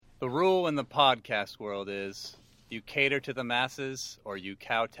The rule in the podcast world is you cater to the masses or you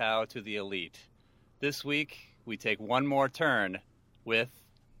kowtow to the elite. This week, we take one more turn with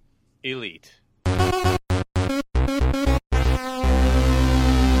Elite.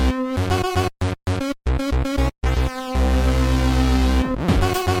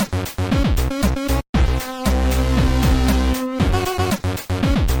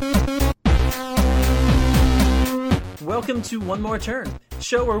 Welcome to One More Turn, the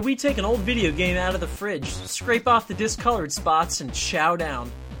show where we take an old video game out of the fridge, scrape off the discolored spots, and chow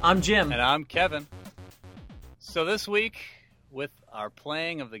down. I'm Jim. And I'm Kevin. So this week, with our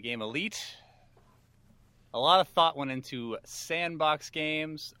playing of the game Elite, a lot of thought went into sandbox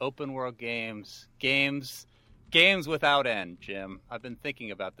games, open world games, games without end, Jim. I've been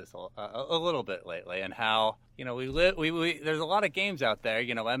thinking about this a little bit lately, and how, you know, there's a lot of games out there,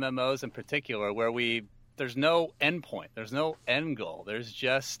 you know, MMOs in particular, where there's no end point. There's no end goal. There's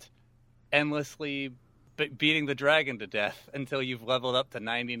just endlessly beating the dragon to death until you've leveled up to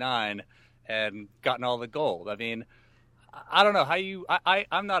 99 and gotten all the gold. I mean, I don't know how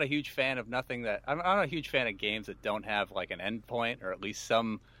I'm not a huge fan of I'm not a huge fan of games that don't have like an end point, or at least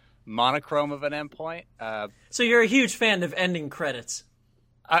some monochrome of an end point. So you're a huge fan of ending credits.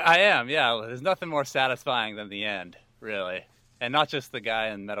 I am, yeah. There's nothing more satisfying than the end, really. And not just the guy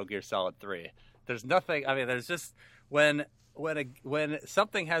in Metal Gear Solid 3. There's nothing. I mean, there's just when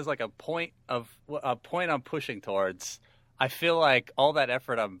something has like a point I'm pushing towards, I feel like all that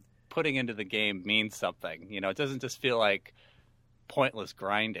effort I'm putting into the game means something. You know, it doesn't just feel like pointless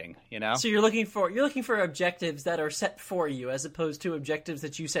grinding. You know. So you're looking for objectives that are set for you, as opposed to objectives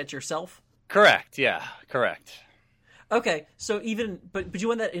that you set yourself. Correct. Yeah. Correct. Okay. So but you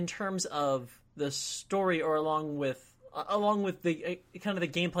want that in terms of the story, or along with the kind of the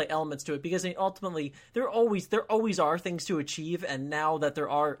gameplay elements to it, because ultimately there always are things to achieve, and now that there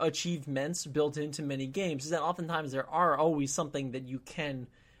are achievements built into many games, is that oftentimes there are always something that you can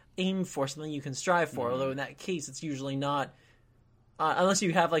aim for, something you can strive for. Mm-hmm. Although in that case, it's usually not, unless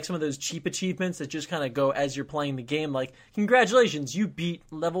you have like some of those cheap achievements that just kind of go as you're playing the game, like, congratulations, you beat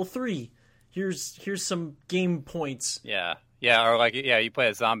level 3. Here's some game points. Yeah, or like, yeah, you play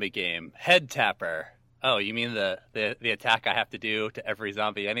a zombie game, head tapper. Oh, you mean the attack I have to do to every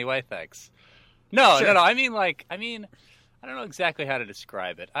zombie anyway? Thanks. No, sure. No. I mean, I don't know exactly how to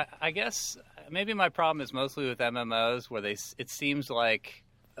describe it. I guess maybe my problem is mostly with MMOs, where it seems like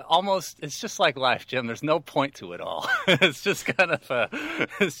it's just like life, Jim. There's no point to it all. It's just kind of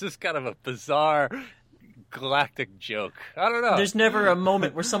a bizarre galactic joke. I don't know. There's never a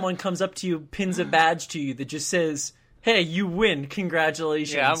moment where someone comes up to you, pins a badge to you that just says, "Hey, you win!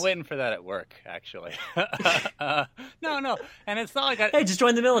 Congratulations!" Yeah, I'm waiting for that at work, actually. No, and it's not like hey, just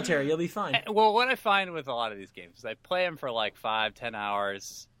join the military; you'll be fine. Well, what I find with a lot of these games is I play them for like 5-10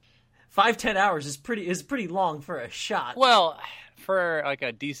 hours. 5-10 hours is pretty long for a shot. Well, for like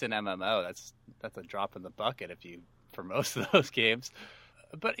a decent MMO, that's a drop in the bucket for most of those games.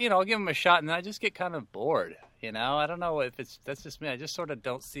 But you know, I'll give them a shot, and then I just get kind of bored. You know, I don't know if that's just me. I just sort of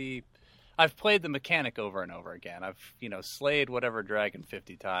don't see. I've played the mechanic over and over again. I've, you know, slayed whatever dragon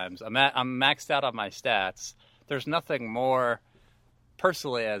 50 times. I'm maxed out on my stats. There's nothing more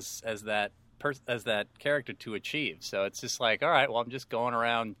personally as that character to achieve. So it's just like, all right, well, I'm just going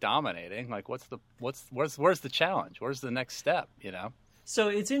around dominating. Like, where's the challenge? Where's the next step? You know. So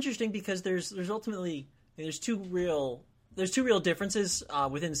it's interesting because there's two real differences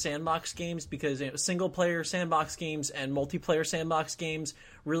within sandbox games, because, you know, single player sandbox games and multiplayer sandbox games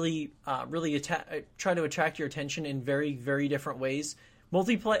really try to attract your attention in very, very different ways.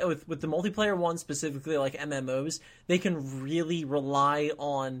 Multiplayer with the multiplayer ones, specifically like MMOs, they can really rely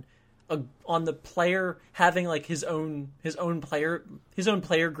on the player having like his own player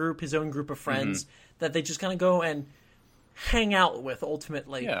group, his own group of friends, mm-hmm. that they just kind of go and hang out with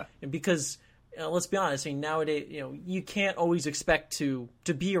ultimately. Yeah. And because, let's be honest, I mean, nowadays, you know, you can't always expect to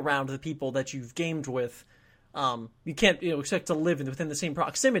be around the people that you've gamed with. You can't, you know, expect to live within the same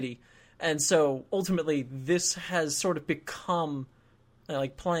proximity. And so ultimately this has sort of become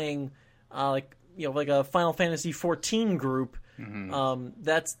like playing like a Final Fantasy 14 group. Mm-hmm.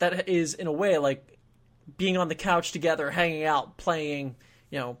 That is in a way like being on the couch together, hanging out, playing,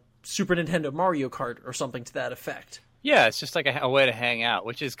 you know, Super Nintendo Mario Kart or something to that effect. Yeah, it's just like a way to hang out,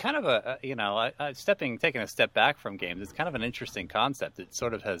 which is kind of taking a step back from games. It's kind of an interesting concept. It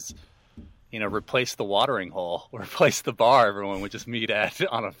sort of has, you know, replaced the watering hole, replaced the bar everyone would just meet at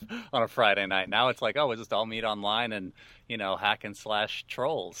on a Friday night. Now it's like, oh, we'll just all meet online and, you know, hack and slash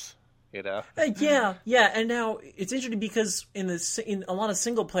trolls. You know? Yeah, and now it's interesting because in a lot of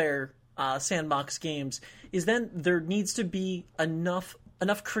single player sandbox games, is then there needs to be enough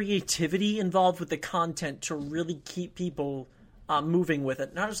enough creativity involved with the content to really keep people moving with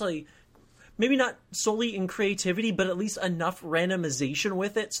it. Not just like, maybe not solely in creativity, but at least enough randomization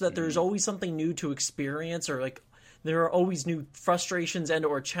with it so that there's always something new to experience, or like there are always new frustrations and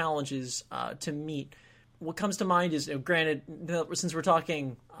or challenges to meet. What comes to mind is, granted, since we're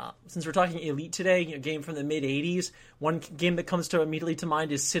talking Elite today, a game from the mid '80s, one game that comes to immediately to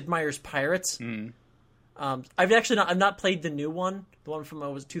mind is Sid Meier's Pirates. I've not played the new one, the one from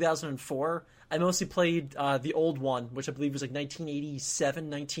was 2004. I mostly played the old one, which I believe was like 1987,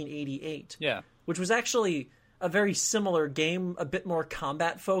 1988. Yeah, which was actually a very similar game, a bit more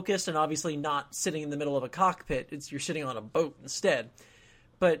combat focused, and obviously not sitting in the middle of a cockpit. You're sitting on a boat instead.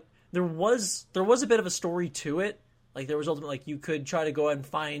 But there was a bit of a story to it. Like there was ultimately, like, you could try to go and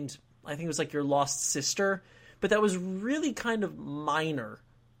find, I think it was like your lost sister, but that was really kind of minor.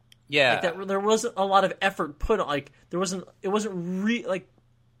 Yeah, like there wasn't a lot of effort put on. Like it wasn't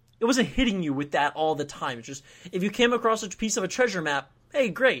hitting you with that all the time. It's just, if you came across a piece of a treasure map, hey,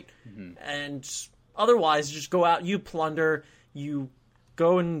 great. And otherwise, just go out, you plunder, you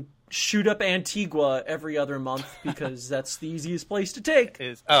go and shoot up Antigua every other month because that's the easiest place to take.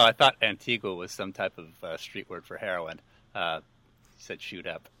 I thought Antigua was some type of street word for heroin. You said shoot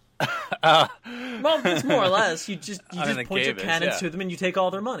up. Well, it's more or less. You just point your cannons to them and you take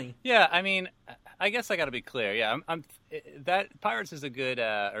all their money. Yeah, I mean, I guess I got to be clear. Yeah, that Pirates is a good,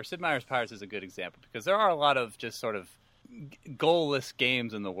 or Sid Meier's Pirates is a good example, because there are a lot of just sort of goalless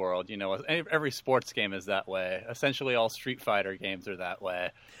games in the world. Every sports game is that way. Essentially, all Street Fighter games are that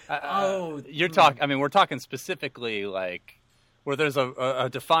way. We're talking specifically like where there's a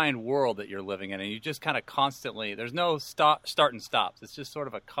defined world that you're living in, and you just kind of constantly. There's no start and stops. It's just sort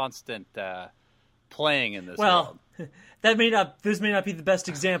of a constant playing in this world. Those may not be the best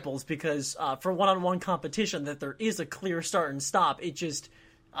examples, because for one-on-one competition, that there is a clear start and stop. It just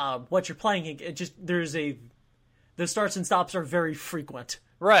what you're playing. The starts and stops are very frequent.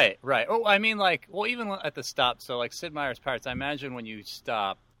 Right. Oh, I mean, even at the stop. So, like Sid Meier's Pirates, I imagine when you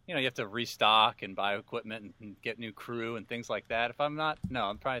stop, you have to restock and buy equipment and get new crew and things like that. I'm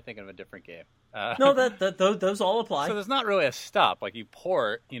probably thinking of a different game. No, those all apply. So there's not really a stop. Like you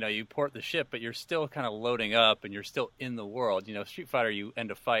port the ship, but you're still kind of loading up and you're still in the world. Street Fighter, you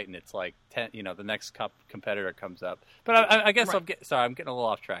end a fight and it's like 10. The next competitor comes up. But I guess right. I'm getting a little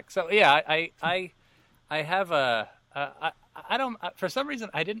off track. So yeah, I have I don't, for some reason,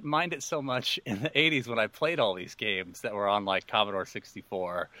 I didn't mind it so much in the 80s when I played all these games that were on like Commodore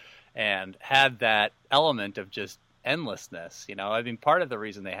 64 and had that element of just endlessness. I mean, part of the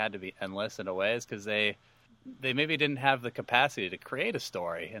reason they had to be endless in a way is because they maybe didn't have the capacity to create a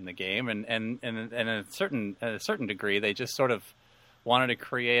story in the game, and at a certain degree, they just sort of wanted to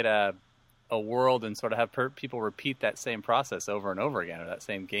create a world and sort of have people repeat that same process over and over again, or that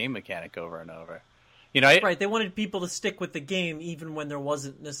same game mechanic over and over. Right, they wanted people to stick with the game even when there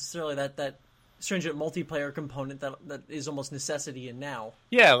wasn't necessarily that stringent multiplayer component that is almost necessity in now.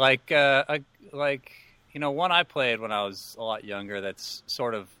 Yeah, one I played when I was a lot younger that's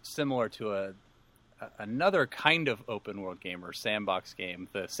sort of similar to another kind of open world game or sandbox game.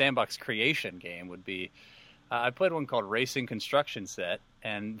 The sandbox creation game would be, I played one called Racing Construction Set,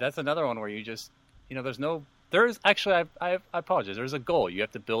 and that's another one where you just, I apologize, there's a goal. You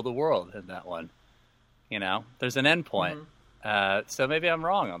have to build a world in that one. There's an end point. So maybe I'm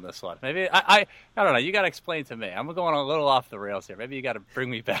wrong on this one. Maybe I don't know. You got to explain to me. I'm going a little off the rails here. Maybe you got to bring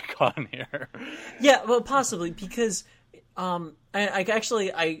me back on here. Yeah, well, possibly, because I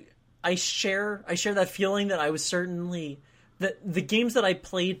share that feeling that I was certainly that the games that I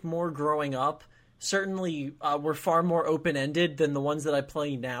played more growing up certainly were far more open ended than the ones that I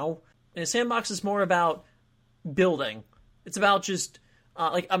play now. And Sandbox is more about building. It's about just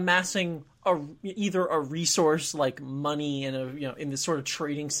amassing either a resource like money in this sort of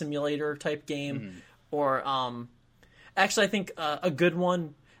trading simulator type game, or actually I think a good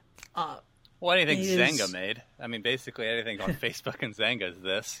one. Anything Zynga made. I mean, basically anything on Facebook and Zynga is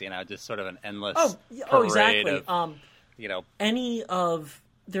this. Just sort of an endless parade exactly. of, any of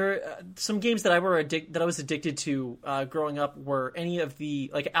some games that I was addicted to growing up were any of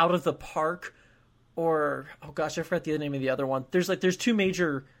the Out of the Park, or I forgot the name of the other one. There's two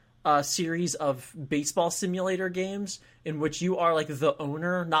major series of baseball simulator games in which you are the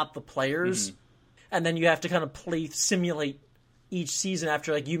owner, not the players, and then you have to kind of simulate each season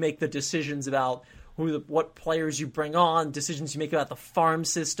after you make the decisions about what players you bring on, decisions you make about the farm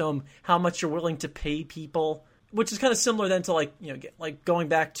system, how much you're willing to pay people, which is kind of similar then to going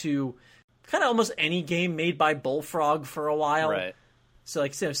back to kind of almost any game made by Bullfrog for a while. Right. So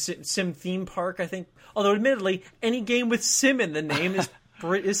Sim Theme Park, I think. Although admittedly, any game with Sim in the name is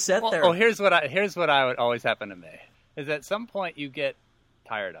is set there. Oh, here's what I would always happen to me is at some point you get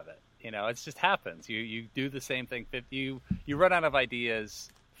tired of it. It just happens. You do the same thing. You run out of ideas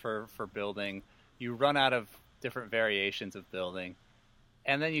for building. You run out of different variations of building,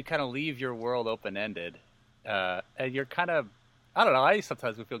 and then you kind of leave your world open ended. And you're kind of, I don't know. I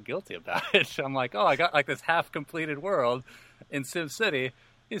sometimes would feel guilty about it. I'm like, oh, I got like this half completed world in SimCity.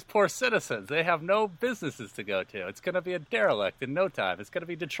 These poor citizens, they have no businesses to go to. It's going to be a derelict in no time. It's going to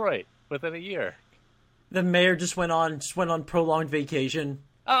be Detroit within a year. The mayor just went on prolonged vacation.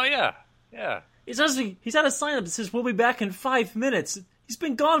 Oh yeah. He's had a sign up that says we'll be back in 5 minutes. He's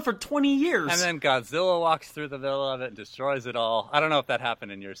been gone for 20 years. And then Godzilla walks through the middle of it and destroys it all. I don't know if that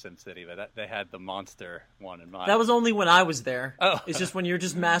happened in your SimCity, but they had the monster one in mind. That was only when I was there. Oh. It's just when you're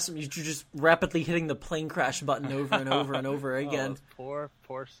just you're just rapidly hitting the plane crash button over and over and over again. Those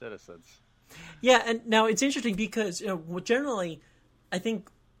poor citizens. Yeah, and now it's interesting because generally, I think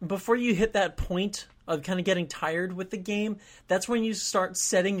before you hit that point of kind of getting tired with the game, that's when you start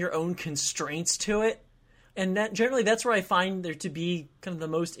setting your own constraints to it. And that's where I find there to be kind of the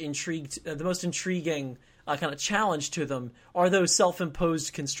most intriguing kind of challenge to them are those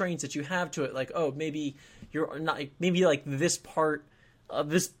self-imposed constraints that you have to it. Like, oh, maybe you're not, maybe like this part of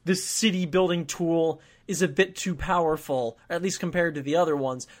this city building tool is a bit too powerful, or at least compared to the other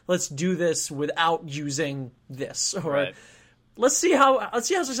ones. Let's do this without using this, or right. Let's see how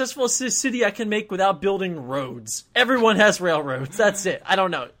successful a city I can make without building roads. Everyone has railroads. That's it. I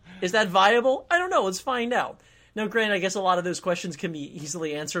don't know. Is that viable? I don't know. Let's find out. Now, granted, I guess a lot of those questions can be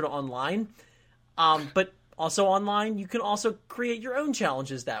easily answered online. But also online, you can also create your own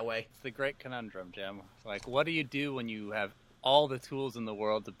challenges that way. It's the great conundrum, Jim. Like, what do you do when you have all the tools in the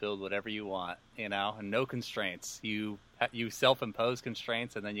world to build whatever you want, and no constraints? You self-impose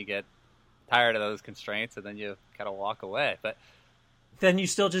constraints, and then you get tired of those constraints, and then you kind of walk away. But then you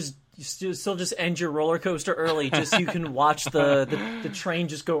still just end your roller coaster early, just so you can watch the train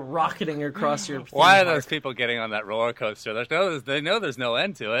just go rocketing across your. Why are those people getting on that roller coaster? They know there's no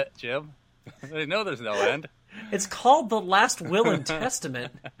end to it, Jim. They know there's no end. It's called the Last Will and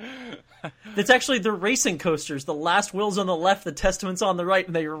Testament. It's actually the racing coasters. The last will's on the left, the testament's on the right,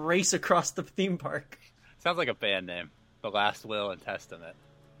 and they race across the theme park. Sounds like a band name. The Last Will and Testament.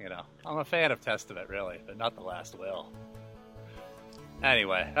 I'm a fan of Testament, really, but not the Last Will.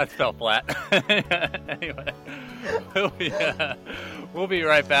 Anyway, that fell flat. Anyway, we'll be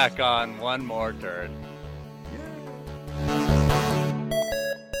right back on One More Turn.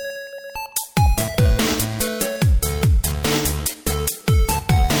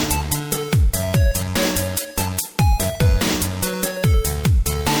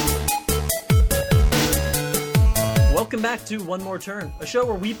 Welcome back to One More Turn, a show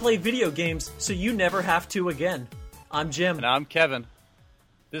where we play video games so you never have to again. I'm Jim. And I'm Kevin.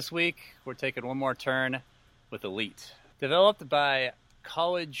 This week, we're taking one more turn with Elite. Developed by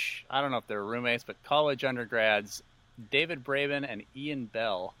college, I don't know if they're roommates, but college undergrads David Braben and Ian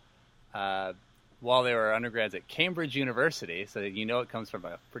Bell while they were undergrads at Cambridge University, so it comes from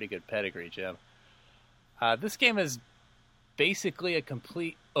a pretty good pedigree, Jim. This game is basically a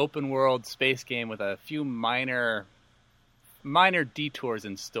complete open-world space game with a few minor detours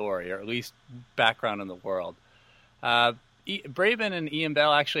in story, or at least background in the world. Braben and Ian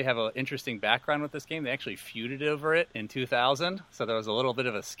Bell actually have an interesting background with this game. They actually feuded over it in 2000, so there was a little bit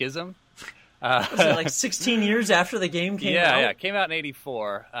of a schism. Was it like 16 years after the game came out? Yeah, it came out in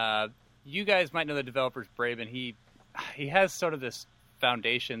 1984. You guys might know the developers, Braben. He has sort of this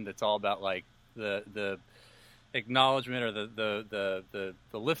foundation that's all about like the acknowledgement or the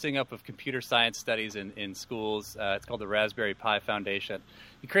lifting up of computer science studies in schools. It's called the Raspberry Pi Foundation.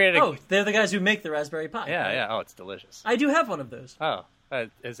 He created. They're the guys who make the Raspberry Pi. Yeah, right? yeah. Oh, it's delicious. I do have one of those. Oh,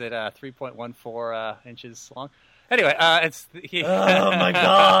 is it 3.14 inches long? Anyway, it's Oh my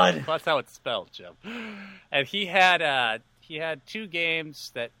God! Well, that's how it's spelled, Jim. And he had two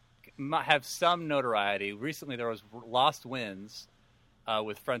games that have some notoriety. Recently, there was Lost Winds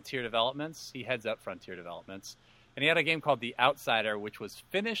with Frontier Developments. He heads up Frontier Developments. And he had a game called The Outsider, which was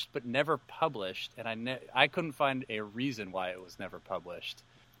finished but never published. And I couldn't find a reason why it was never published.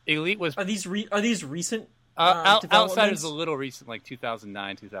 Elite was... Are these recent Outsider is a little recent, like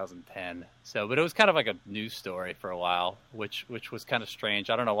 2009, 2010. But it was kind of like a news story for a while, which was kind of strange.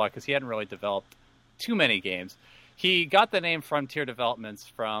 I don't know why, because he hadn't really developed too many games. He got the name Frontier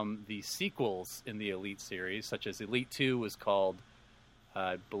Developments from the sequels in the Elite series, such as Elite 2 was called...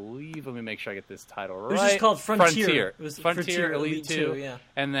 I believe, let me make sure I get this title right. It was just called Frontier. It was Frontier Elite 2. Yeah.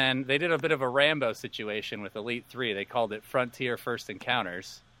 And then they did a bit of a Rambo situation with Elite 3. They called it Frontier First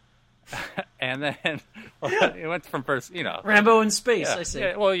Encounters. And then it went from first, Rambo in space, yeah, I see.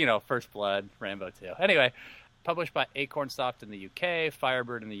 Yeah, well, First Blood, Rambo 2. Anyway, published by Acornsoft in the UK,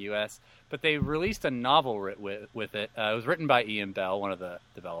 Firebird in the US, but they released a novel with it. It was written by Ian Bell, one of the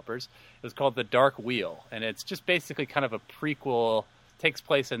developers. It was called The Dark Wheel, and it's just basically kind of a prequel, takes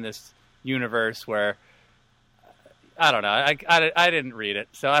place in this universe where, I don't know, I didn't read it,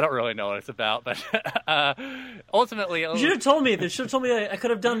 so I don't really know what it's about, but ultimately... You should have told me. They should have told me I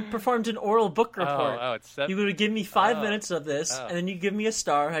could have performed an oral book report. You would have given me 5 minutes of this, and then you give me a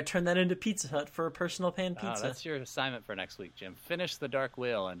star. I turn that into Pizza Hut for a personal pan pizza. That's your assignment for next week, Jim. Finish The Dark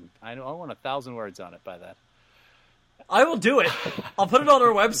Wheel, and I want 1,000 words on it by then. I will do it. I'll put it on our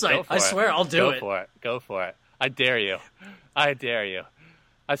website. I swear I'll do it. Go for it. I dare you.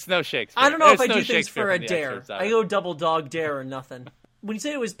 It's no Shakespeare. I don't know if I do things for a dare. I go double dog dare or nothing. When you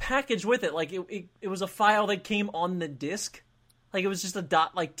say it was packaged with it, like it was a file that came on the disc, like it was just a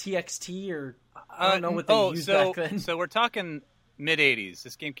 .txt or I don't know what they used back then. So we're talking mid '80s.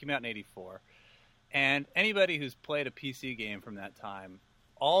 This game came out in '84, and anybody who's played a PC game from that time,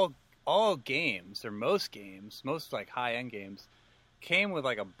 all games or most like high end games, came with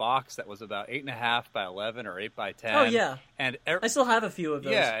like a box that was about 8.5 by 11 or 8 by 10. Oh yeah, and I still have a few of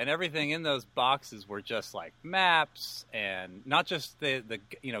those. Yeah, and everything in those boxes were just like maps and not just the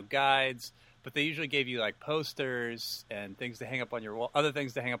guides, but they usually gave you like posters and things to hang up on your wall, other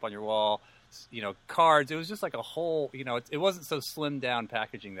things to hang up on your wall, cards. It was just like a whole, it wasn't so slimmed down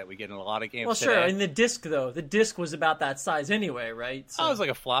packaging that we get in a lot of games. Well, today. sure. And the disc was about that size anyway, right? So. Oh, it was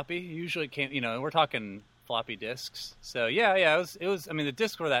like a floppy. It usually came, we're talking floppy disks. So yeah, it was. I mean, the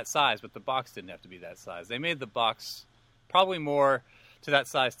discs were that size, but the box didn't have to be that size. They made the box probably more to that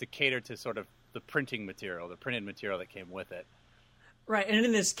size to cater to sort of the printed material that came with it. Right, and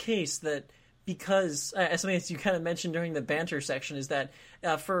in this case, that because something that you kind of mentioned during the banter section is that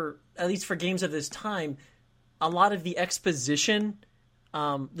for at least for games of this time, a lot of the exposition,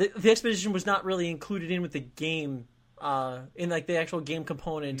 the exposition was not really included in with the game. In like the actual game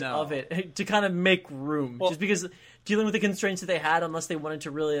component of it to kind of make room, just because dealing with the constraints that they had, unless they wanted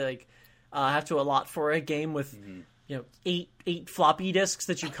to really like have to allot for a game with eight floppy disks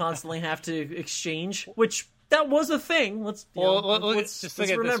that you constantly have to exchange, which that was a thing. Let's just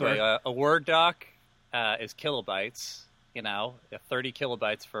think remember. It this way: a Word doc is kilobytes. 30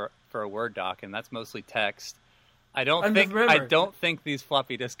 kilobytes for a Word doc, and that's mostly text. I don't think these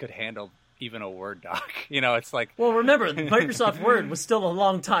floppy disks could handle even a Word doc. It's like... Well, remember, Microsoft Word was still a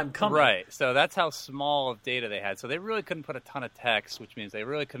long time coming. Right, so that's how small of data they had. So they really couldn't put a ton of text, which means they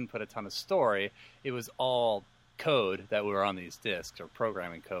really couldn't put a ton of story. It was all code that were on these disks, or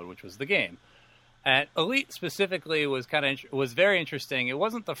programming code, which was the game. And Elite specifically was was very interesting. It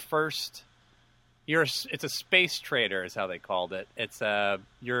wasn't the first... It's a space trader is how they called it. It's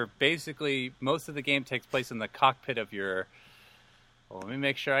you're basically... Most of the game takes place in the cockpit of your... Well, let me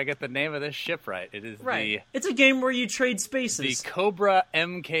make sure I get the name of this ship right. It is It's a game where you trade spaces. The Cobra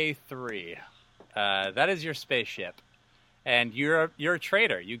MK3. That is your spaceship, and you're a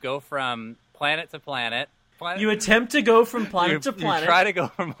trader. You go from planet to planet. You attempt to go from planet to planet. You try to go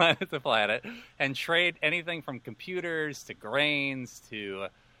from planet to planet and trade anything from computers to grains to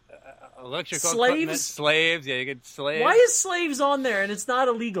electrical equipment. Slaves. Yeah, you get slaves. Why is slaves on there and it's not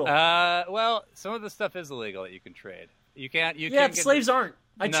illegal? Well, some of the stuff is illegal that you can trade. You can't. Slaves aren't.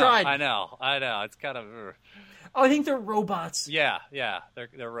 I tried. I know. It's kind of. Oh, I think they're robots. Yeah,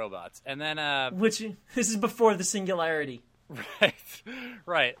 they're robots, and then which this is before the singularity.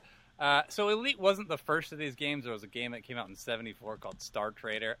 Right. So Elite wasn't the first of these games. There was a game that came out in '74 called Star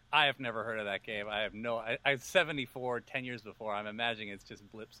Trader. I have never heard of that game. I 74, 10 years before. I'm imagining it's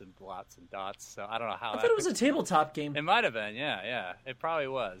just blips and blots and dots. So I don't know how. I thought it was a tabletop game. It might have been. Yeah. It probably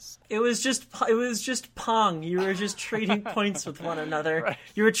was. It was just Pong. You were just trading points with one another. Right.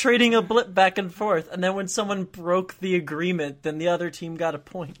 You were trading a blip back and forth, and then when someone broke the agreement, then the other team got a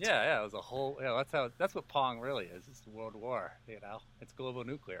point. Yeah. It was a whole. That's what Pong really is. It's World War. It's global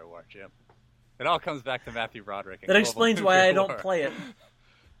nuclear war. Jim. It all comes back to Matthew Broderick. That explains why I don't play it.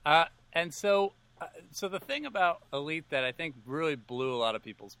 And so the thing about Elite that I think really blew a lot of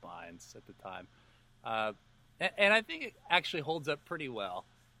people's minds at the time, and I think it actually holds up pretty well,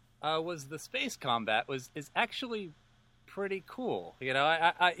 was the space combat is actually pretty cool.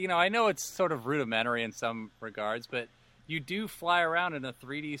 I know it's sort of rudimentary in some regards, but you do fly around in a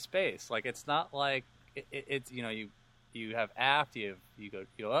 3D space. Like it's not like it's you have aft, you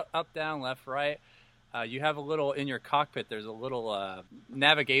go up, down, left, right. You have a little in your cockpit. There's a little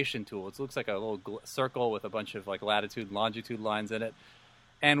navigation tool. It looks like a little circle with a bunch of like latitude and longitude lines in it.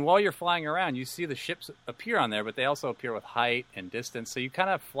 And while you're flying around, you see the ships appear on there, but they also appear with height and distance. So you kind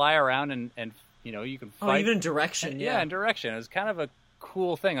of fly around and you can fight. Oh, even direction. Yeah, in direction. It's kind of a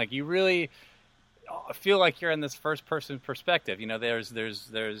cool thing. Like, you really feel like you're in this first-person perspective.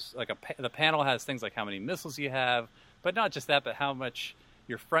 There's like the panel has things like how many missiles you have, but not just that, but how much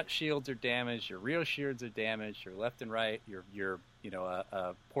your front shields are damaged, your rear shields are damaged, your left and right, your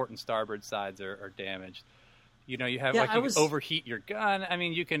port and starboard sides are damaged. You have you can overheat your gun. I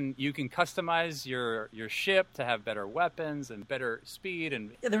mean, you can customize your ship to have better weapons and better speed.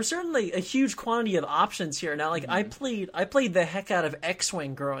 And there was certainly a huge quantity of options here. Now, like I played the heck out of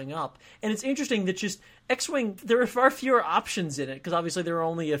X-Wing growing up, and it's interesting that just X-Wing, there are far fewer options in it because obviously there were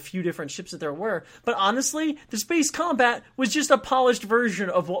only a few different ships that there were. But honestly, the space combat was just a polished version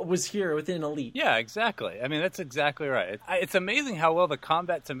of what was here within Elite. Yeah, exactly. I mean, that's exactly right. It's amazing how well the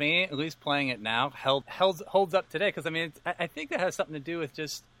combat, to me, at least playing it now, holds up today. Because I mean, I think that has something to do with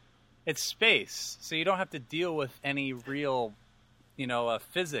just it's space, so you don't have to deal with any real,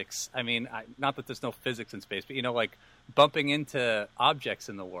 physics. I mean, not that there's no physics in space, but like bumping into objects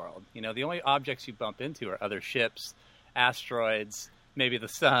in the world. The only objects you bump into are other ships, asteroids, maybe the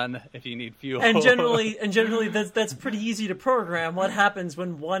sun if you need fuel. And generally that's pretty easy to program. What happens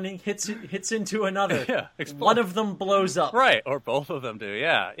when one hits into another? Yeah, one of them blows up. Right, or both of them do.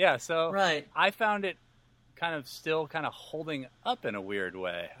 Yeah. So right. I found it still holding up in a weird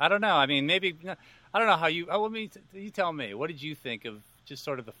way. I don't know. I mean, maybe I don't know how you. You tell me. What did you think of just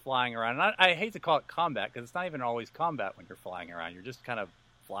sort of the flying around? And I hate to call it combat because it's not even always combat when you're flying around. You're just kind of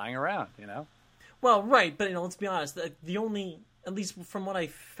flying around, Well, right, but let's be honest. The only, at least from what I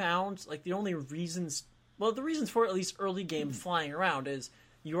found, like the only reasons, the reasons for at least early game flying around is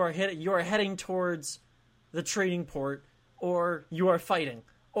you are heading towards the trading port, or you are fighting,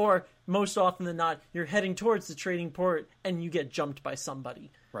 or most often than not, you're heading towards the trading port and you get jumped by somebody.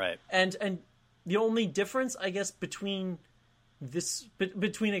 Right. And the only difference, I guess, between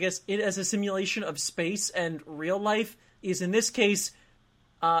I guess it as a simulation of space and real life is in this case,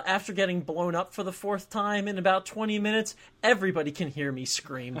 after getting blown up for the fourth time in about 20 minutes, everybody can hear me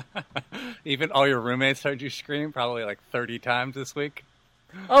scream. Even all your roommates heard you scream probably like 30 times this week?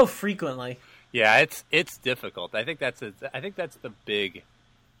 Oh, frequently. Yeah, it's difficult. I think that's the big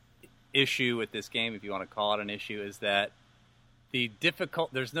issue with this game, if you want to call it an issue, is that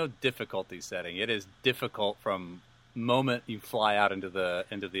there's no difficulty setting. It is difficult from moment you fly out into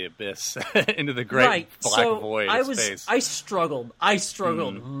the abyss, into the great black void of space. I struggled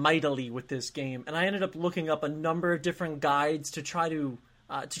mightily with this game, and I ended up looking up a number of different guides to try to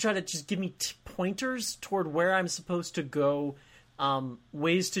just give me pointers toward where I'm supposed to go,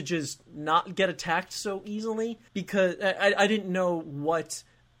 ways to just not get attacked so easily, because I didn't know what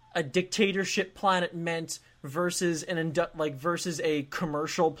a dictatorship planet meant versus versus a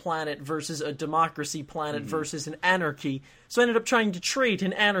commercial planet versus a democracy planet versus an anarchy. So I ended up trying to trade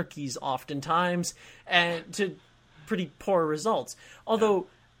in anarchies oftentimes, and to pretty poor results. Although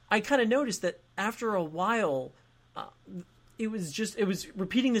I kind of noticed that after a while, it was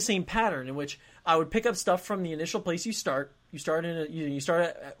repeating the same pattern in which I would pick up stuff from the initial place you start. You start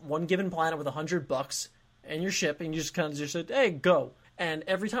at one given planet with $100 and your ship, and you just kind of just said, "Hey, go." And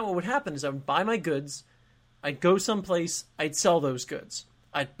every time what would happen is I would buy my goods, I'd go someplace, I'd sell those goods.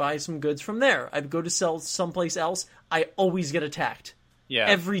 I'd buy some goods from there. I'd go to sell someplace else. I always get attacked. Yeah.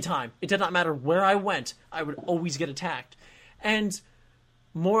 Every time. It did not matter where I went, I would always get attacked. And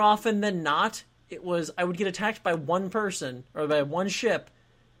more often than not, I would get attacked by one person or by one ship,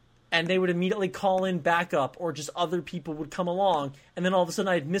 and they would immediately call in backup, or just other people would come along, and then all of a sudden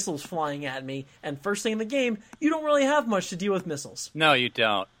I had missiles flying at me, and first thing in the game, you don't really have much to deal with missiles. No, you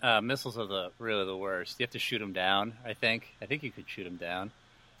don't. Missiles are really the worst. You have to shoot them down, I think. I think you could shoot them down.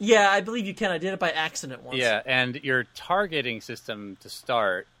 Yeah, I believe you can. I did it by accident once. Yeah, and your targeting system to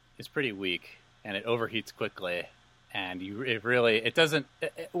start is pretty weak, and it overheats quickly, and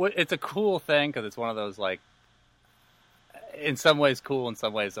it's a cool thing, because it's one of those, like, in some ways cool, in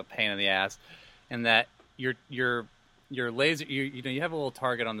some ways a pain in the ass, in that your laser, you have a little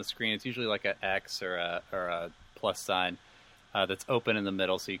target on the screen. It's usually like an X or a plus sign that's open in the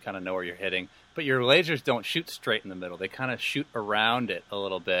middle, so you kind of know where you're hitting. But your lasers don't shoot straight in the middle. They kind of shoot around it a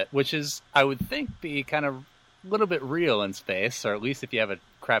little bit, which is, I would think, be kind of a little bit real in space, or at least if you have a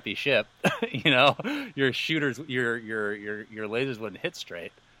crappy ship, your shooters, your lasers wouldn't hit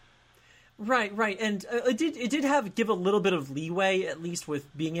straight. Right, and it did give a little bit of leeway, at least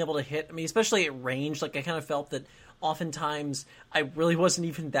with being able to hit. I mean, especially at range. Like I kind of felt that oftentimes I really wasn't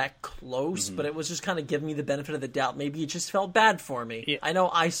even that close, but it was just kind of giving me the benefit of the doubt. Maybe it just felt bad for me. Yeah. I know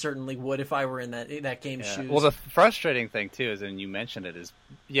I certainly would if I were in that game's shoes. Well, the frustrating thing too is, and you mentioned it, is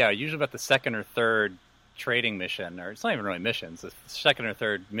usually about the second or third trading mission, or it's not even really missions. The second or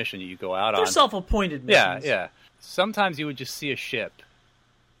third mission you go out on. They're self-appointed missions. Yeah. Sometimes you would just see a ship.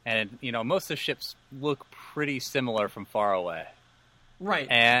 And, most of the ships look pretty similar from far away. Right.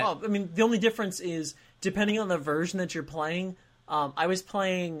 And, I mean, the only difference is, depending on the version that you're playing, I was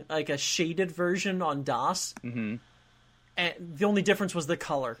playing, like, a shaded version on DOS. Mm-hmm. And the only difference was the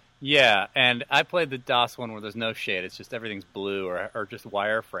color. Yeah, and I played the DOS one where there's no shade. It's just everything's blue or just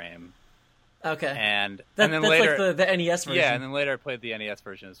wireframe. Okay. And then that's later... like the NES version. Yeah, and then later I played the NES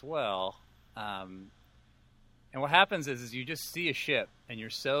version as well. And what happens is you just see a ship, and you're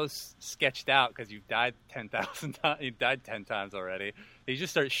so sketched out because you've died 10,000 times. You've died 10 times already. You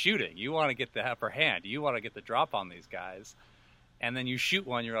just start shooting. You want to get the upper hand. You want to get the drop on these guys. And then you shoot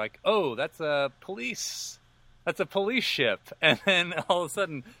one. You're like, oh, that's a police ship. And then all of a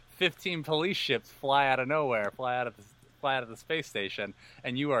sudden, 15 police ships fly out of nowhere, fly out of the space station,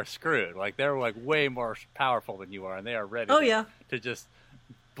 and you are screwed. Like they're like way more powerful than you are, and they are ready. To just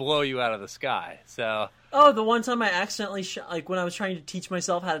blow you out of the sky. So. Oh, the one time I accidentally when I was trying to teach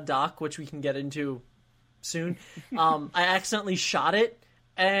myself how to dock, which we can get into soon, I accidentally shot it,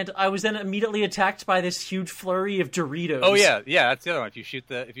 and I was then immediately attacked by this huge flurry of Doritos. Oh yeah, that's the other one. If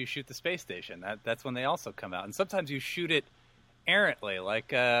you shoot the space station, that's when they also come out. And sometimes you shoot it errantly,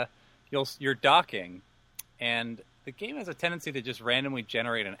 like you're docking, and the game has a tendency to just randomly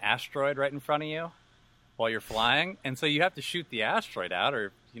generate an asteroid right in front of you while you're flying, and so you have to shoot the asteroid out,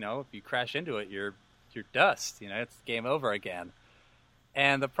 or if you crash into it, you're dust. It's game over again.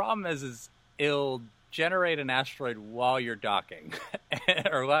 And the problem is it'll generate an asteroid while you're docking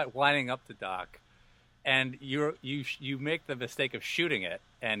or lining up to dock, and you make the mistake of shooting it,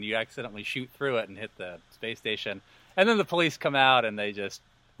 and you accidentally shoot through it and hit the space station, and then the police come out and they just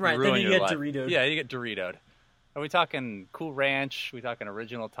ruin then you your get life. Doritoed. Yeah, you get Doritoed. Are we talking Cool Ranch? Are we talking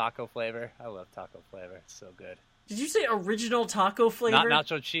original taco flavor? I love taco flavor. It's so good. Did you say original taco flavor? Not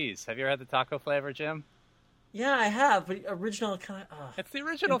nacho cheese. Have you ever had the taco flavor, Jim? Yeah, I have, but original kind of... it's the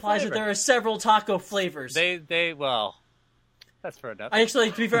original implies flavor. That there are several taco flavors. Well, that's fair enough. I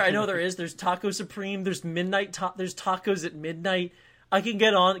actually, to be fair, I know there is. There's Taco Supreme. There's there's tacos at midnight. I can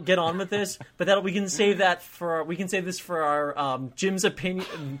get on with this, but we can save this for our Jim's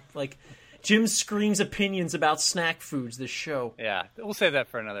opinion, like Jim Scream's opinions about snack foods. This show. Yeah, we'll save that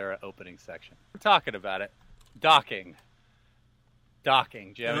for another opening section. We're talking about it. Docking,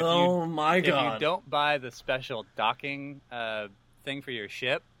 Jim. Oh my God! If you don't buy the special docking thing for your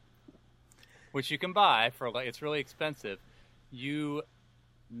ship, which you can buy it's really expensive, you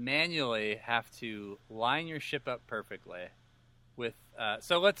manually have to line your ship up perfectly. With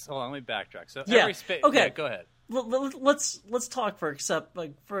so let's hold on. Let me backtrack. So okay, go ahead. Let's talk for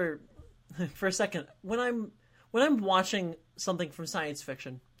a second. When I'm watching something from science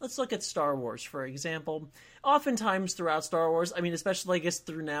fiction, let's look at Star Wars, for example. Oftentimes throughout Star Wars, I mean, especially I guess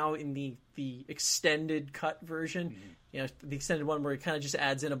through now in the extended cut version, the extended one where it kind of just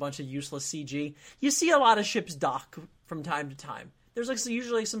adds in a bunch of useless CG, you see a lot of ships dock from time to time. There's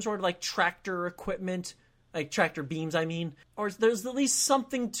usually some sort of like tractor equipment, like tractor beams, I mean, or there's at least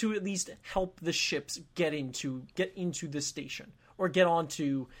something to at least help the ships get into the station or get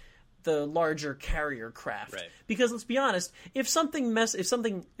onto the larger carrier craft. Right. Because let's be honest, if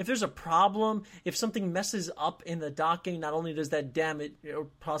there's a problem, if something messes up in the docking, not only does that damage or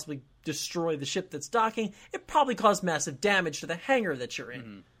possibly destroy the ship that's docking, it probably caused massive damage to the hangar that you're in.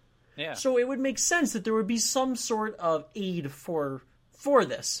 Mm-hmm. Yeah. So it would make sense that there would be some sort of aid for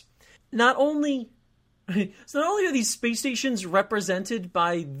this. Not only are these space stations represented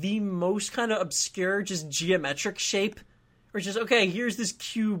by the most kind of obscure, just geometric shape, which is, okay, here's this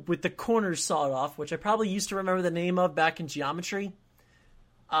cube with the corners sawed off, which I probably used to remember the name of back in geometry.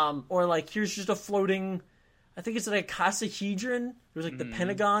 Or like, here's just a floating, I think it's like a icosahedron. There's like the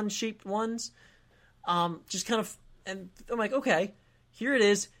pentagon-shaped ones. Just kind of, and I'm like, okay, here it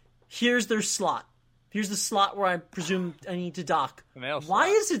is. Here's their slot. Here's the slot where I presume I need to dock. Why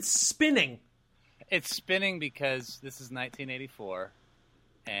is it spinning? It's spinning because this is 1984,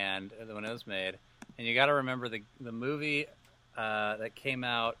 and when it was made, and you got to remember the movie that came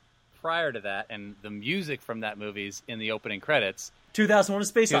out prior to that, and the music from that movie's in the opening credits. 2001: A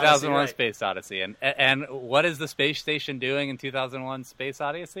Space Odyssey. 2001: Space Odyssey, and what is the space station doing in 2001: Space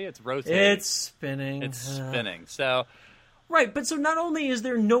Odyssey? It's rotating. It's spinning. It's spinning. So Right, but so not only is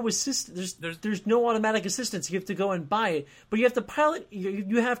there no there's no automatic assistance. You have to go and buy it, but you have to pilot.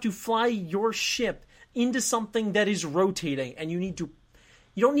 You have to fly your ship into something that is rotating, and you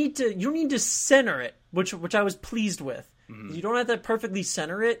don't need to center it, which I was pleased with. Mm-hmm. You don't have to perfectly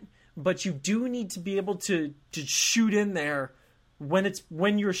center it, but you do need to be able to shoot in there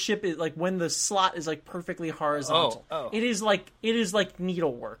when your ship is like when the slot is like perfectly horizontal. It is like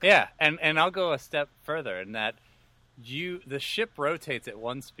needlework. Yeah, and I'll go a step further in that the ship rotates at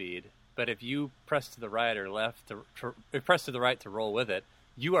one speed, but if you press to the right or left press to the right to roll with it,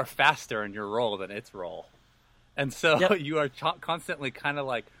 you are faster in your roll than its roll, and so you are constantly kind of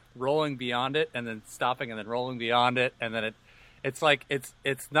like rolling beyond it and then stopping and then rolling beyond it, and then it's like it's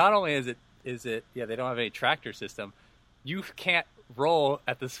not only is it they don't have any tractor system. You can't roll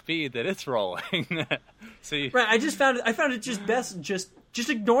at the speed that it's rolling. So right, I found it just best just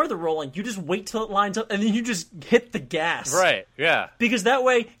ignore the rolling. You just wait till it lines up and then you just hit the gas. Right, yeah. Because that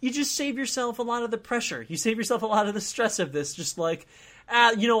way you just save yourself a lot of the pressure. You save yourself a lot of the stress of this. Just like,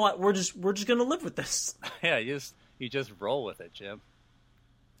 you know what? We're just going to live with this. Yeah, you just roll with it, Jim.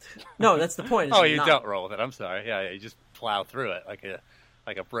 No, that's the point. Oh, you don't roll with it. I'm sorry. Yeah, you just plow through it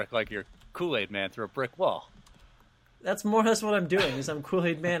like a brick, like your Kool-Aid Man through a brick wall. That's more or less what I'm doing. Is I'm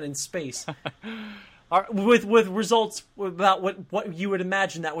Kool-Aid Man in space, with results about what you would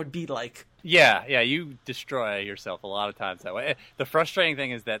imagine that would be like. Yeah, you destroy yourself a lot of times that way. The frustrating thing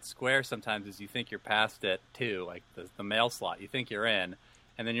is that square sometimes is you think you're past it too, like the mail slot. You think you're in,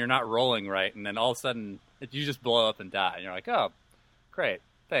 and then you're not rolling right, and then all of a sudden you just blow up and die. And you're like, oh, great,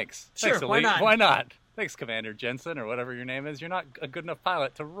 thanks. Sure, thanks, why not? Why not? Thanks, Commander Jensen, or whatever your name is. You're not a good enough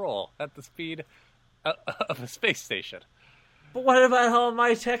pilot to roll at the speed of a space station. But what about all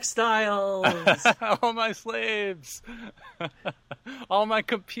my textiles? All my slaves. All my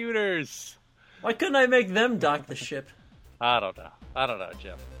computers. Why couldn't I make them dock the ship? I don't know,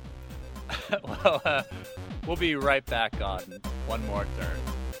 Jim. Well, we'll be right back on One More Turn.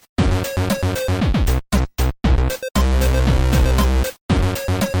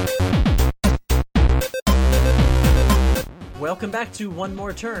 Welcome back to One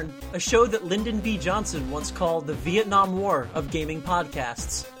More Turn, a show that Lyndon B. Johnson once called the Vietnam War of gaming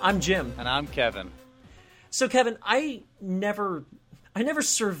podcasts. I'm Jim. And I'm Kevin. So, Kevin, I never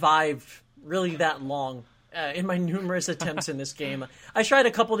survived really that long in my numerous attempts in this game. I tried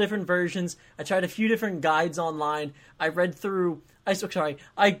a couple different versions. I tried a few different guides online. I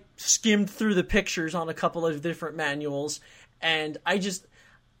skimmed through the pictures on a couple of different manuals, and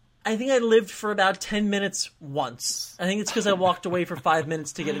I think I lived for about 10 minutes once. I think it's because I walked away for 5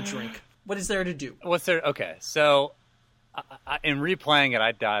 minutes to get a drink. What is there to do? What's there? Okay, so in replaying it,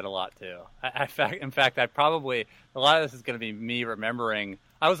 I died a lot too. In fact, a lot of this is going to be me remembering.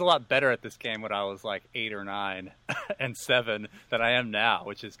 I was a lot better at this game when I was like 8 or 9 and 7 than I am now,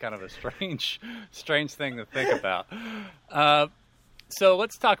 which is kind of a strange thing to think about. So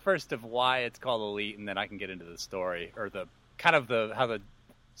let's talk first of why it's called Elite, and then I can get into the story or how the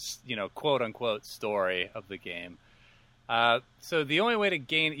quote unquote story of the game. So the only way to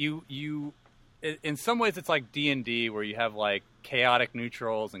gain you in some ways it's like D&D where you have like chaotic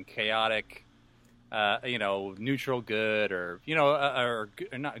neutrals and chaotic neutral good or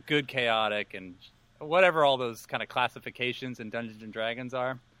not good chaotic and whatever all those kind of classifications in Dungeons and Dragons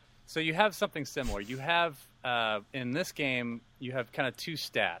are. So you have something similar. You have in this game you have kind of two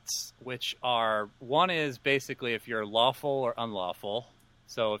stats, which are one is basically if you're lawful or unlawful.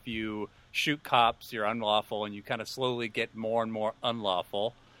 So if you shoot cops, you're unlawful, and you kind of slowly get more and more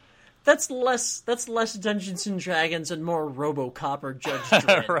unlawful. That's less Dungeons and Dragons and more RoboCop or Judge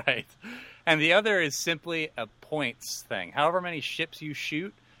Dredd. Right. And the other is simply a points thing. However many ships you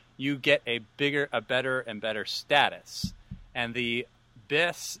shoot, you get a better and better status. And the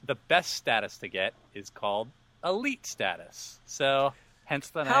best status to get is called Elite status. So hence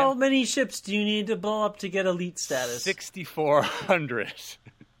the name. How many ships do you need to blow up to get Elite status? 6,400.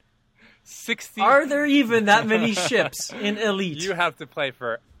 Are there even that many ships in Elite? You have to play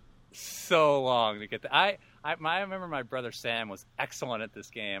for so long to get that. I remember my brother Sam was excellent at this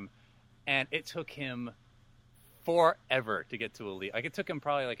game, and it took him forever to get to Elite. Like it took him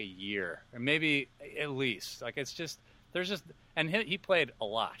probably like a year, or maybe at least. Like and he played a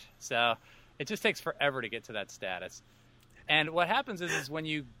lot, so it just takes forever to get to that status. And what happens is when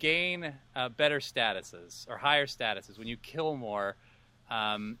you gain better statuses or higher statuses, when you kill more,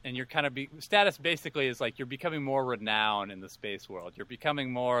 and you're kind of status basically is like you're becoming more renowned in the space world. You're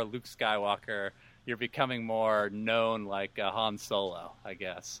becoming more Luke Skywalker. You're becoming more known like Han Solo, I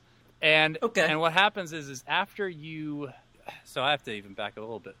guess. And okay. And what happens is after you, so I have to even back up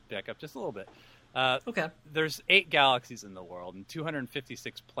just a little bit. Okay. There's 8 galaxies in the world and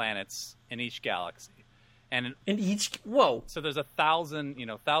 256 planets in each galaxy. And in each, whoa. So there's 1,000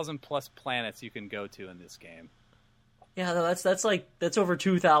 plus planets you can go to in this game. Yeah, that's over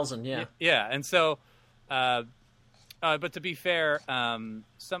 2,000. Yeah. Yeah, and so, but to be fair, Are you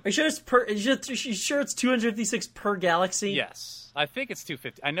sure it's you sure it's 256 per galaxy? Yes, I think it's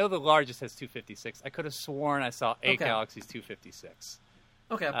 250. I know the largest has 256. I could have sworn I saw 8 galaxies 256.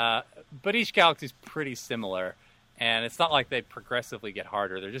 Okay. But each galaxy is pretty similar, and it's not like they progressively get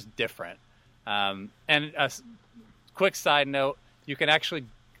harder. They're just different. And a quick side note, you can actually,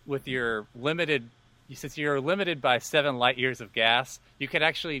 with your since you're limited by 7 light years of gas, you can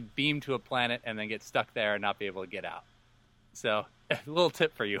actually beam to a planet and then get stuck there and not be able to get out. So, a little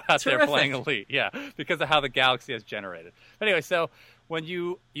tip for you out there playing Elite. Yeah, because of how the galaxy has generated. But anyway, so when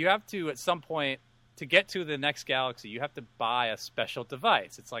you have to, at some point, to get to the next galaxy, you have to buy a special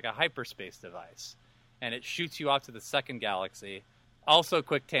device. It's like a hyperspace device. And it shoots you off to the second galaxy. Also,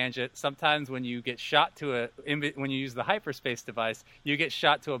 quick tangent, sometimes when you get shot to when you use the hyperspace device, you get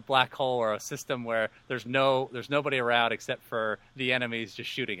shot to a black hole or a system where there's nobody around except for the enemies just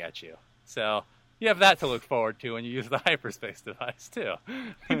shooting at you. So you have that to look forward to when you use the hyperspace device, too.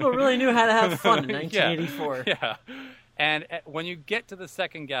 People really knew how to have fun in 1984. Yeah. And when you get to the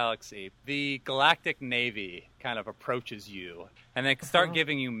second galaxy, the Galactic Navy kind of approaches you, and they start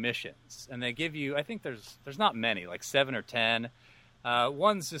giving you missions. And they give you, I think there's not many, like 7 or 10.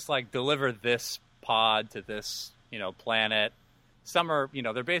 One's just like deliver this pod to this, planet. Some are,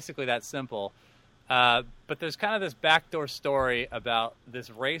 they're basically that simple. But there's kind of this backdoor story about this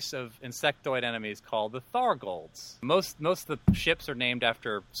race of insectoid enemies called the Thargolds. Most of the ships are named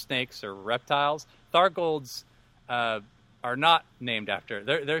after snakes or reptiles. Thargolds are not named after.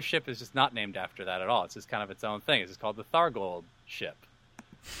 Their ship is just not named after that at all. It's just kind of its own thing. It's just called the Thargold ship.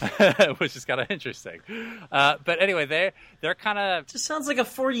 Which is kind of interesting. But anyway, they're kind of... Just sounds like a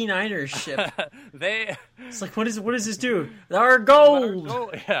 49ers ship. It's like, what does this do? They're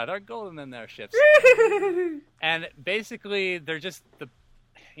gold! Yeah, they're golden in their ships. And basically, they're just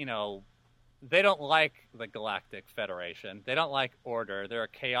they don't like the Galactic Federation. They don't like order. They're a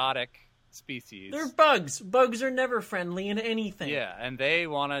chaotic species. They're bugs. Bugs are never friendly in anything. Yeah, and they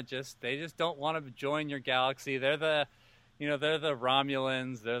just don't want to join your galaxy. They're the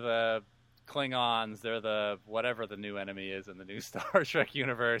Romulans, they're the Klingons, they're the whatever the new enemy is in the new Star Trek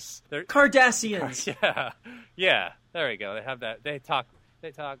universe. They're Cardassians. Yeah. There we go. They have that. They talk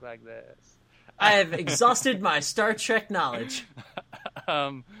like this. I have exhausted my Star Trek knowledge.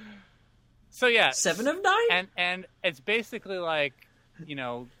 So yeah, 7 of 9, and it's basically like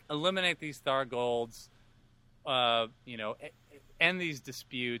eliminate these Thargolds, end these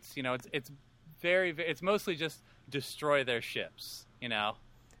disputes. It's mostly just destroy their ships, and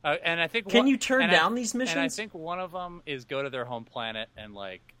I think can you turn down these missions? And I think one of them is go to their home planet and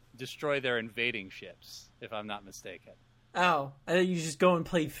destroy their invading ships, if I'm not mistaken. Oh, I think you just go and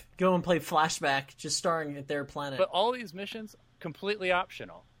play flashback, just starring at their planet. But all these missions completely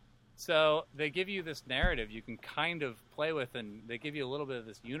optional, so they give you this narrative you can kind of play with, and they give you a little bit of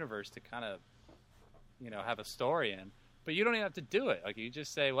this universe to kind of, have a story in. But you don't even have to do it. Like you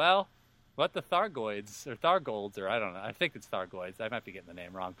just say, well, let the Thargolds, or I don't know. I think it's Thargolds. I might be getting the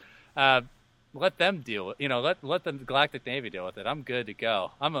name wrong. Let them deal with, let the Galactic Navy deal with it. I'm good to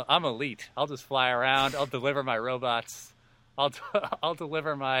go. I'm elite. I'll just fly around. I'll deliver my robots. I'll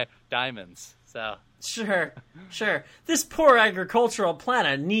deliver my diamonds. So sure. This poor agricultural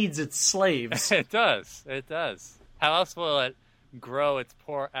planet needs its slaves. It does. How else will it grow its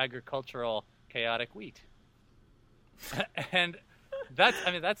poor agricultural chaotic wheat? And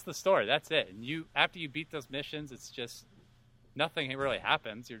that's the story. That's it. And after you beat those missions, it's just nothing really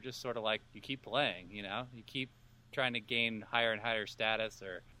happens. You're just sort of like, you keep playing, you keep trying to gain higher and higher status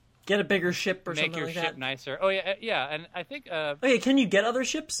or get a bigger ship or something like that. Make your ship nicer. Oh yeah. And I think can you get other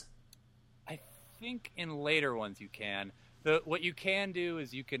ships? I think in later ones you can. What you can do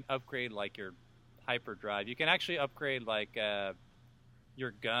is you can upgrade your hyperdrive. You can actually upgrade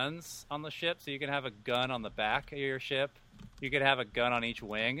your guns on the ship, so you can have a gun on the back of your ship. You could have a gun on each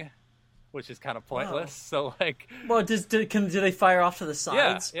wing, which is kind of pointless. Wow. So do they fire off to the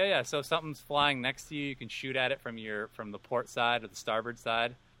sides? Yeah. So if something's flying next to you can shoot at it from the port side or the starboard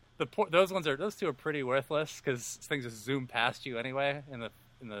side. Those two are pretty worthless because things just zoom past you anyway in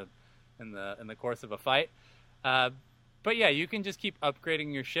the course of a fight. But yeah, you can just keep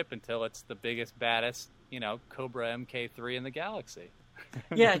upgrading your ship until it's the biggest, baddest, Cobra Mk3 in the galaxy.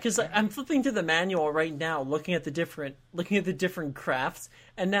 Yeah, because I'm flipping to the manual right now, looking at the different crafts,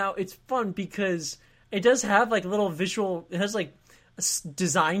 and now it's fun because it does have little visual. It has a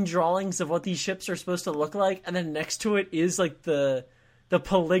design drawings of what these ships are supposed to look like, and then next to it is like the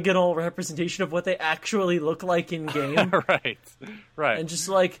polygonal representation of what they actually look like in game. Right. And just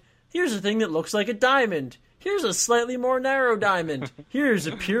like, here's a thing that looks like a diamond. Here's a slightly more narrow diamond. Here's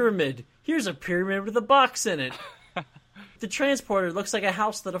a pyramid. Here's a pyramid with a box in it. The transporter looks like a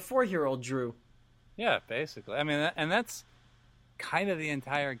house that a 4-year-old drew. Yeah, basically. I mean, and that's kind of the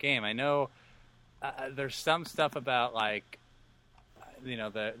entire game. I know there's some stuff about like, you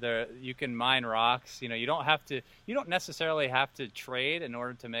know, you can mine rocks. You know, you don't necessarily have to trade in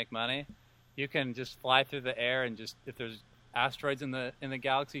order to make money. You can just fly through the air and just, if there's asteroids in the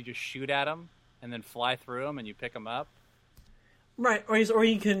galaxy, just shoot at them and then fly through them and you pick them up. Right, or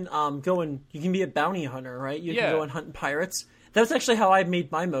you can go and you can be a bounty hunter, right? You can go and hunt pirates. That's actually how I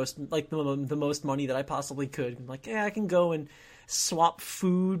made my most, like the most money that I possibly could. I'm like, yeah, I can go and swap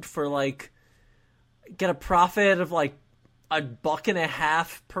food for like, get a profit of like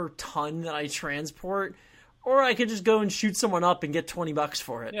 $1.50 per ton that I transport, or I could just go and shoot someone up and get $20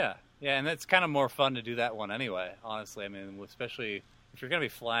 for it. Yeah, and it's kind of more fun to do that one anyway. Honestly, I mean, especially if you're gonna be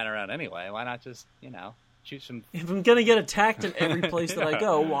flying around anyway, why not just shoot some? If I'm gonna get attacked in every place that I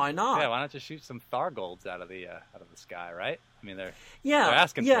go, why not? Yeah, why not just shoot some Thargolds out of the sky, right? I mean, they're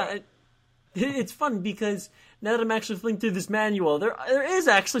asking for it. It's fun because now that I'm actually flipping through this manual, there is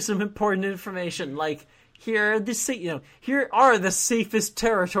actually some important information. Like here are the safest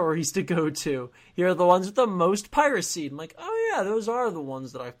territories to go to. Here are the ones with the most piracy. I'm like, oh yeah, those are the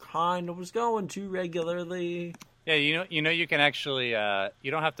ones that I kind of was going to regularly. Yeah, you can actually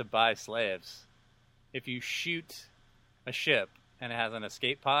you don't have to buy slaves. If you shoot a ship and it has an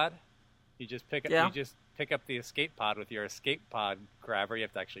escape pod, you just pick up the escape pod with your escape pod grabber. You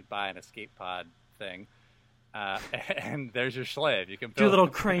have to actually buy an escape pod thing, and there's your slave. You can do a little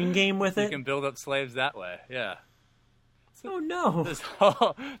crane game with it. You can build up slaves that way. Yeah. So, oh no!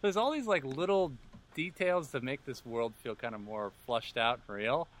 There's all these like little details to make this world feel kind of more flushed out and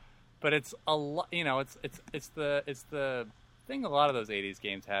real, but it's a lot. It's the thing a lot of those '80s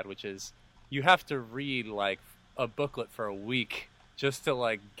games had, which is you have to read like a booklet for a week just to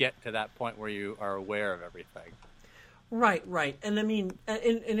like get to that point where you are aware of everything. Right. And I mean,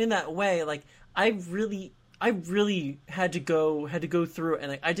 in that way, like I really had to go through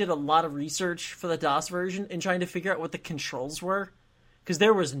and I did a lot of research for the DOS version and trying to figure out what the controls were, because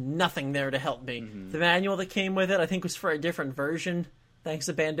there was nothing there to help me. Mm-hmm. The manual that came with it, I think, was for a different version, thanks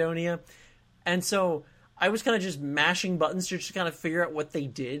to Bandonia, and so I was kind of just mashing buttons to just kind of figure out what they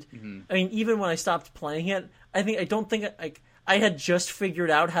did. Mm-hmm. I mean, even when I stopped playing it, I had just figured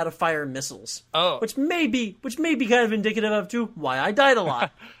out how to fire missiles. Oh, which may be kind of indicative of too why I died a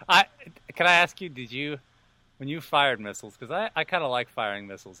lot. Can I ask you? When you fired missiles, because I kind of like firing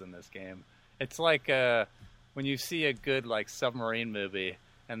missiles in this game. It's like when you see a good like submarine movie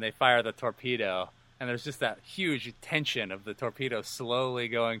and they fire the torpedo, and there's just that huge tension of the torpedo slowly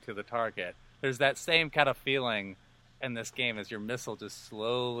going to the target. There's that same kind of feeling in this game as your missile just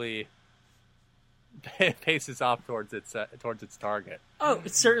slowly paces off towards its target. Oh,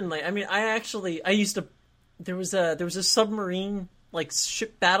 certainly. I mean, I used to. There was a submarine like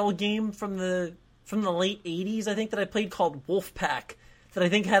ship battle game from the late '80s, I think, that I played called Wolfpack, that I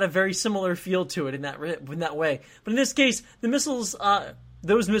think had a very similar feel to it in that way. But in this case, the missiles,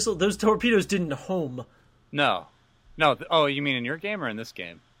 those torpedoes didn't home. No. Oh, you mean in your game or in this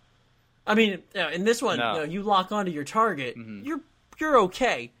game? I mean, in this one, no. You lock onto your target. Mm-hmm. You're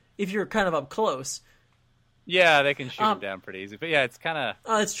okay if you're kind of up close. Yeah, they can shoot them down pretty easy. But yeah, it's kind of.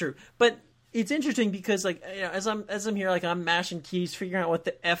 Oh, that's true. But it's interesting because, like, as I'm here, like, I'm mashing keys, figuring out what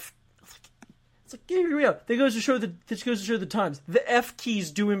the F. It's like, here we go. This goes to show the times. The F keys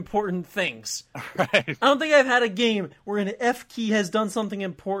do important things. Right. I don't think I've had a game where an F key has done something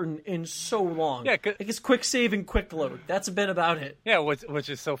important in so long. Yeah, like it's quick save and quick load. That's a bit about it. Yeah, which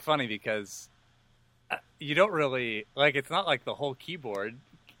is so funny because you don't really like. It's not like the whole keyboard.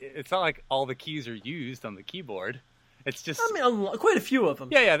 It's not like all the keys are used on the keyboard. It's just. I mean, quite a few of them.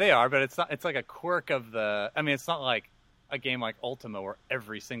 Yeah, they are. But it's not. It's like a quirk of the. I mean, it's not like a game like Ultima where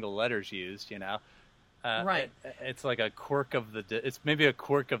every single letter's used, right. It's like a quirk of it's maybe a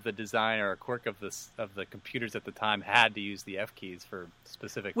quirk of the design or a quirk of the computers at the time had to use the F keys for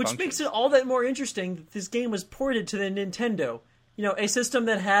specific functions. Which makes it all that more interesting that this game was ported to the Nintendo. A system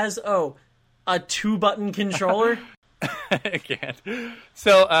that has a 2-button controller. I can't.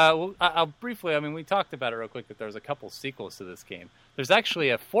 So I'll briefly, I mean, we talked about it real quick that there was a couple sequels to this game. There's actually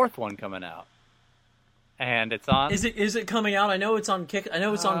a 4th one coming out. And it's on. Is it coming out? I know it's on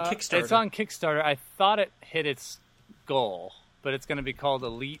Kickstarter. It's on Kickstarter. I thought it hit its goal, but it's going to be called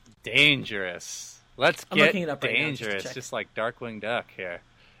Elite Dangerous. Let's I'm looking get it up right now, just to dangerous, check. just like Darkwing Duck here.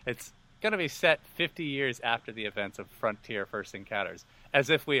 It's going to be set 50 years after the events of Frontier First Encounters. As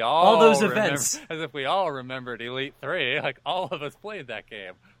if we all those remember, events. As if we all remembered Elite 3. Like, all of us played that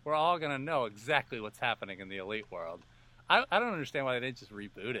game. We're all going to know exactly what's happening in the Elite world. I don't understand why they didn't just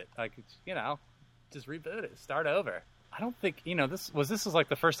reboot it. Like, just reboot it. Start over. I don't think, this was like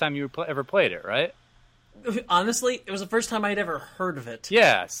the first time you ever played it, right? Honestly, it was the first time I'd ever heard of it.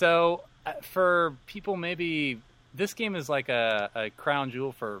 Yeah, so for people maybe... This game is like a crown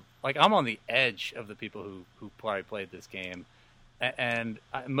jewel for... Like, I'm on the edge of the people who probably played this game. And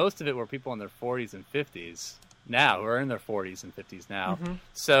most of it were people in their 40s and 50s now, who are in their 40s and 50s now. Mm-hmm.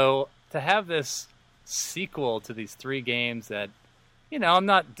 So to have this sequel to these 3 games that, I'm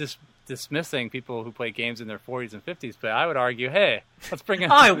not dismissing people who play games in their 40s and 50s, but I would argue, hey, let's bring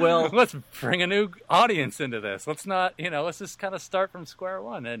let's bring a new audience into this. Let's not, let's just kind of start from square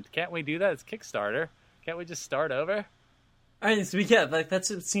one. And can't we do that? It's Kickstarter. Can't we just start over? I mean, so yeah, like it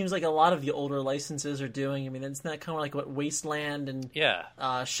seems like a lot of the older licenses are doing. I mean, it's not kind of like what Wasteland and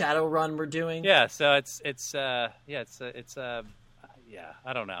Shadowrun were doing. Yeah, so I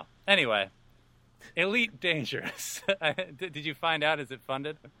don't know. Anyway, Elite Dangerous. Did you find out? Is it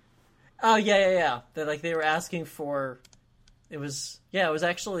funded? Oh yeah. That they were asking for. It was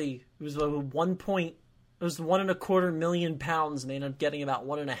actually £1.25 million, and they ended up getting about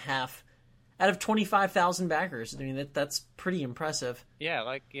 1.5. Out of 25,000 backers. I mean, that's pretty impressive. Yeah,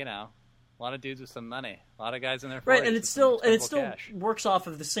 a lot of dudes with some money, a lot of guys in their 40s. Right, and it still cash. working off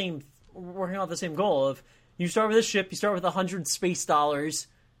the same goal of you start with a ship, you start with 100 space dollars,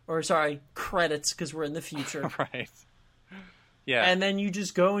 credits because we're in the future. Right. Yeah. And then you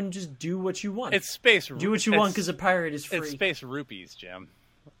just go and just do what you want. It's space. Do what you want because a pirate is free. It's space rupees, Jim.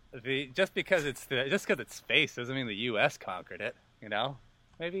 Just because it's space doesn't mean the U.S. conquered it.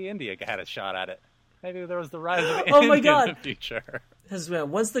 Maybe India had a shot at it. Maybe there was the rise of India in the future.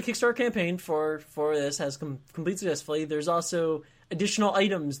 Once the Kickstarter campaign for this has completed successfully, there's also additional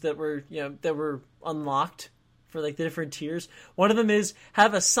items that were unlocked for the different tiers. One of them is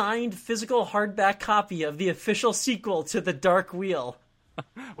have a signed physical hardback copy of the official sequel to The Dark Wheel.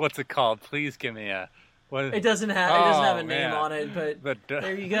 What's it called? Please give me a. It doesn't have a name on it, but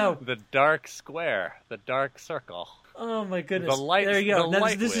there you go. The Dark Square, the Dark Circle. Oh my goodness! There you go.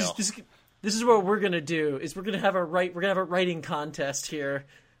 This is what we're gonna do. Is we're gonna have a writing contest here.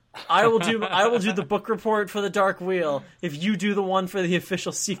 I will do the book report for the Dark Wheel if you do the one for the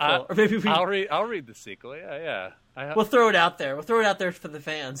official sequel. Or maybe I'll read the sequel. Yeah. We'll throw it out there. We'll throw it out there for the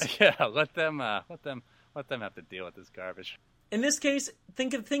fans. Yeah, let them have to deal with this garbage. In this case,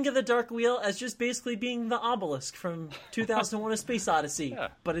 think of the Dark Wheel as just basically being the obelisk from 2001: A Space Odyssey,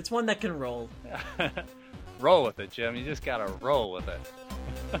 but it's one that can roll. Roll with it, Jim. You just gotta roll with it.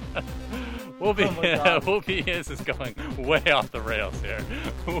 This is going way off the rails here.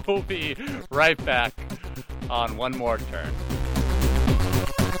 We'll be right back on One More Turn.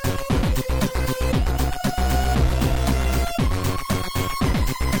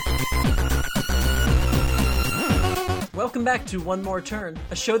 Welcome back to One More Turn,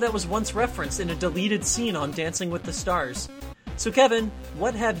 a show that was once referenced in a deleted scene on Dancing with the Stars. So Kevin,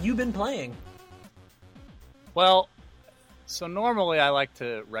 what have you been playing? Well, so normally I like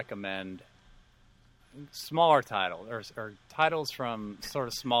to recommend smaller titles or titles from sort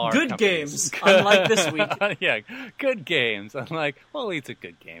of smaller good companies. Games, unlike this week. Yeah, good games. Unlike, well, it's a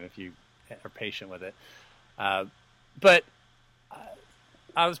good game if you are patient with it. But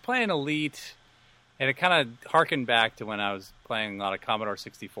I was playing Elite, and it kind of harkened back to when I was playing a lot of Commodore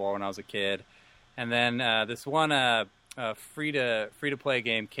 64 when I was a kid. And then this one free to play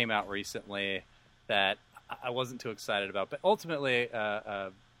game came out recently that I wasn't too excited about, but ultimately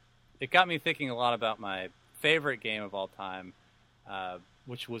it got me thinking a lot about my favorite game of all time,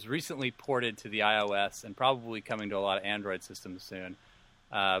 which was recently ported to the iOS and probably coming to a lot of Android systems soon.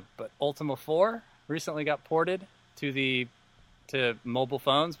 But Ultima 4 recently got ported to mobile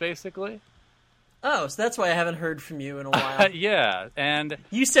phones, basicai. Oh, so that's why I haven't heard from you in a while. Yeah, and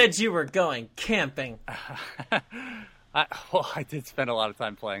you said you were going camping. I did spend a lot of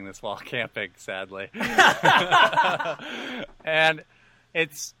time playing this while camping, sadly. And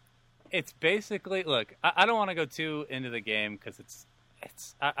it's basically, look, I don't want to go too into the game because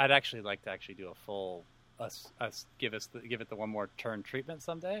I'd actually like to actually do a full give it the One More Turn treatment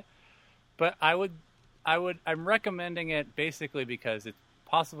someday. But I'm recommending it basically because it's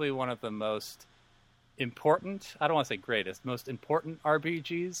possibly one of the most important, I don't want to say greatest, most important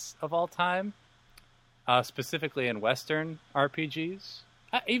RPGs of all time. Specifically in Western RPGs,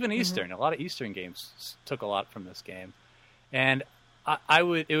 even Eastern. A lot of Eastern games took a lot from this game, and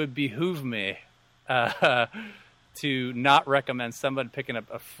it would behoove me to not recommend somebody picking up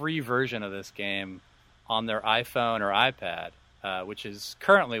a free version of this game on their iPhone or iPad, which is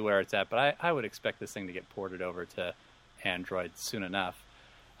currently where it's at. But I would expect this thing to get ported over to Android soon enough.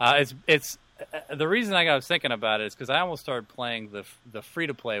 It's the reason I was thinking about it is because I almost started playing the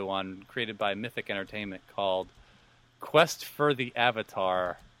free-to-play one created by Mythic Entertainment called Quest for the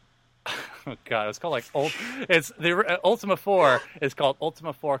Avatar. Oh God, it's called it's the Ultima 4 is called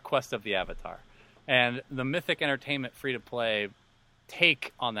Ultima 4 Quest of the Avatar. And the Mythic Entertainment free-to-play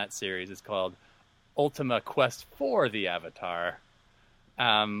take on that series is called Ultima Quest for the Avatar,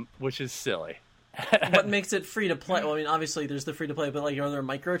 which is silly. What makes it free to play? Well, I mean, obviously there's the free to play, but are there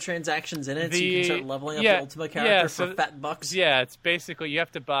microtransactions in it so you can start leveling up the Ultima character for fat bucks? Yeah, it's basically you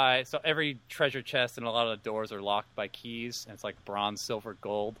have to buy. So every treasure chest and a lot of the doors are locked by keys, and it's like bronze, silver,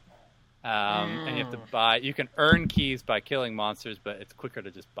 gold. And you have to buy. You can earn keys by killing monsters, but it's quicker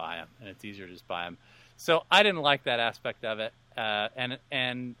to just buy them, and it's easier to just buy them. So I didn't like that aspect of it,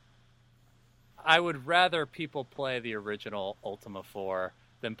 and I would rather people play the original Ultima 4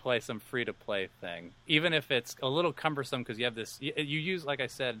 than play some free-to-play thing, even if it's a little cumbersome because you have this. You use, like I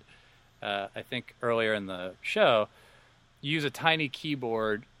said, I think earlier in the show, you use a tiny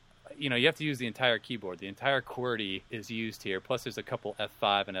keyboard. You have to use the entire keyboard. The entire QWERTY is used here. Plus, there's a couple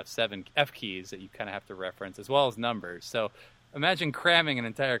F5 and F7 F keys that you kind of have to reference, as well as numbers. So imagine cramming an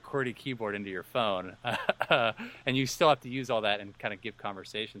entire QWERTY keyboard into your phone, and you still have to use all that and kind of give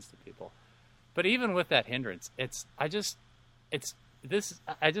conversations to people. But even with that hindrance, I just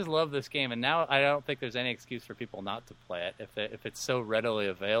love this game, and now I don't think there's any excuse for people not to play it if it's so readily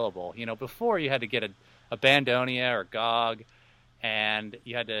available. Before you had to get a Bandonia or GOG, and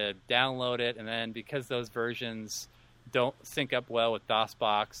you had to download it, and then because those versions don't sync up well with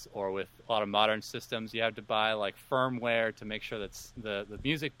DOSBox or with a lot of modern systems, you have to buy like firmware to make sure that the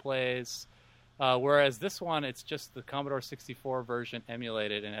music plays. Whereas this one, it's just the Commodore 64 version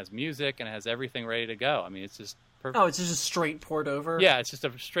emulated and has music and has everything ready to go. I mean, it's just perfect. Oh, it's just a straight port over? Yeah, it's just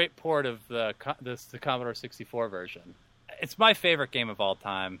a straight port of the Commodore 64 version. It's my favorite game of all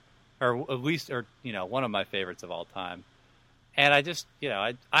time, or at least, one of my favorites of all time. And I just,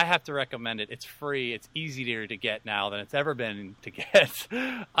 I have to recommend it. It's free. It's easier to get now than it's ever been to get.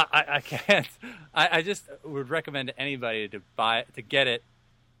 I can't. I just would recommend to anybody to get it.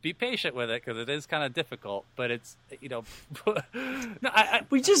 Be patient with it because it is kind of difficult, but it's, No,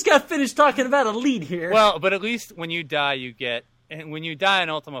 we just got finished talking about Elite here. Well, but at least when you die, and when you die in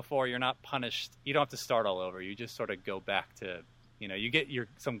Ultima 4, you're not punished. You don't have to start all over. You just sort of go back to, you get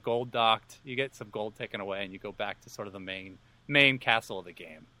some gold docked, you get some gold taken away, and you go back to sort of the main castle of the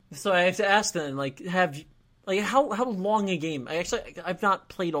game. So I have to ask then, how long a game? I've not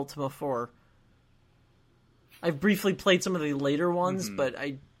played Ultima 4. I've briefly played some of the later ones, but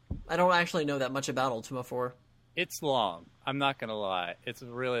I don't actually know that much about Ultima 4. It's long. I'm not going to lie. It's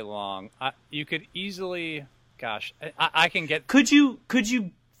really long. You could easily, I can get... Could you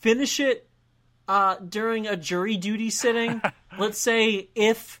finish it during a jury duty sitting? Let's say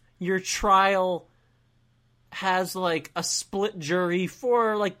if your trial has a split jury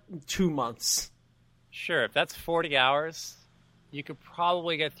for 2 months. Sure, if that's 40 hours, you could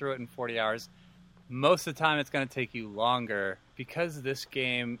probably get through it in 40 hours. Most of the time it's going to take you longer because this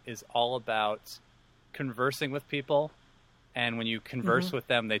game is all about conversing with people, and when you converse with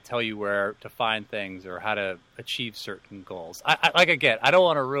them, they tell you where to find things or how to achieve certain goals. I don't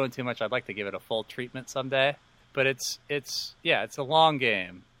want to ruin too much. I'd like to give it a full treatment someday, but it's a long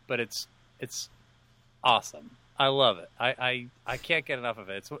game, but it's awesome. I love it. I can't get enough of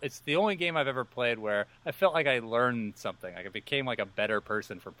it. It's the only game I've ever played where I felt like I learned something. I became a better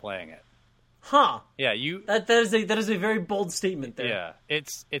person for playing it. Huh. Yeah, that is a very bold statement there. Yeah.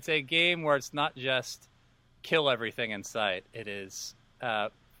 It's a game where it's not just kill everything in sight. It is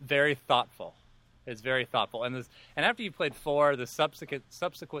very thoughtful. It's very thoughtful. And after you played 4, the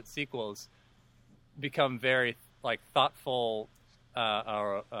subsequent sequels become very thoughtful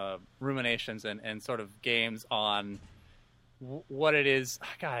ruminations and sort of games on what it is.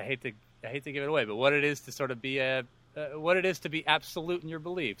 God, I hate to give it away, but what it is to sort of be what it is to be absolute in your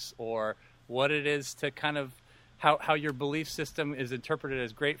beliefs, or what it is to kind of how your belief system is interpreted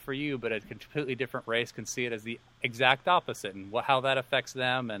as great for you, but a completely different race can see it as the exact opposite, and how that affects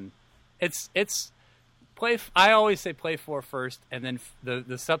them. And I always say play 4 first, and then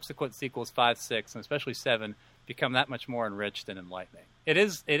the subsequent sequels 5, 6, and especially 7 become that much more enriched and enlightening. It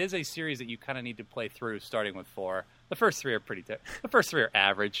is a series that you kind of need to play through, starting with 4. The first 3 are the first 3 are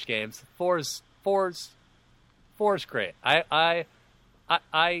average games. 4's great.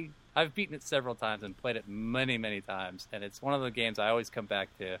 I've beaten it several times and played it many, many times, and it's one of the games I always come back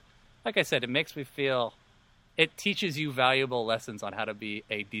to like I said, it makes me feel. It teaches you valuable lessons on how to be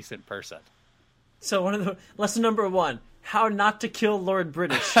a decent person. So lesson number 1: how not to kill Lord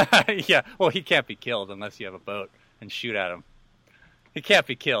British. Yeah, well, he can't be killed unless you have a boat and shoot at him. He can't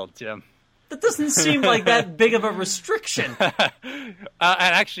be killed, Jim. That doesn't seem like that big of a restriction. And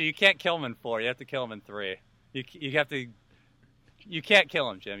actually, you can't kill him in 4. You have to kill him in 3. You have to. You can't kill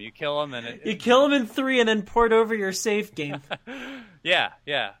him, Jim. You kill him you kill him in 3 and then port over your save game. Yeah.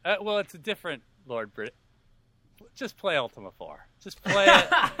 Well, it's a different Lord British. Just play Ultima 4. Just play it.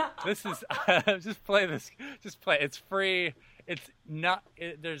 This is just play this. Just play. It's free. It's not.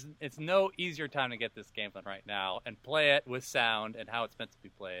 It's no easier time to get this game than right now, and play it with sound and how it's meant to be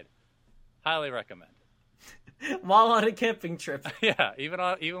played. Highly recommend. While on a camping trip. Yeah, even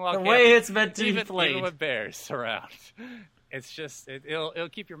while the camping, way it's meant to be played. Even with bears around. It's just it'll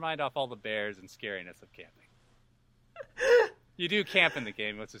keep your mind off all the bears and scariness of camping. You do camp in the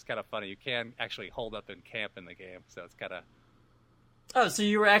game, which is kind of funny. You can actually hold up and camp in the game, so it's kind of. Oh, so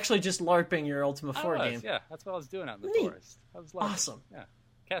you were actually just LARPing your Ultima 4 game? Yeah, that's what I was doing out in the Neat. forest. I was LARPing. Awesome. Yeah,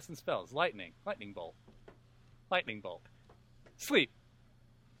 casting spells, lightning bolt, sleep.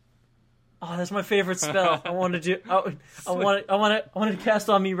 Oh, that's my favorite spell. I want to do. I want to cast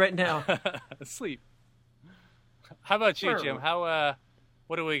on me right now. Sleep. How about you, Jim?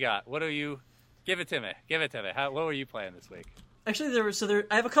 What do we got? What do you? Give it to me. What were you playing this week? Actually,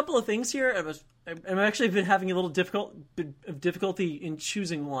 I have a couple of things here. I'm actually been having a little difficulty in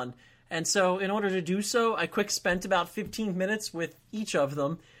choosing one, and so in order to do so, I spent about 15 minutes with each of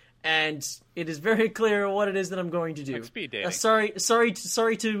them, and it is very clear what it is that I'm going to do. Like speed dating. Sorry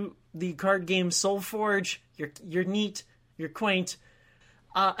to the card game Soulforge. You're neat. You're quaint.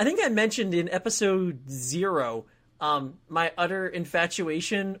 I think I mentioned in episode 0 my utter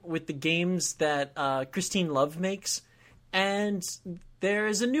infatuation with the games that Christine Love makes. And there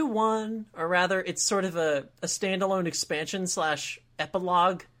is a new one, or rather, it's sort of a standalone expansion /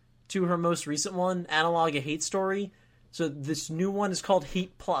 epilogue to her most recent one, Analog: A Hate Story. So this new one is called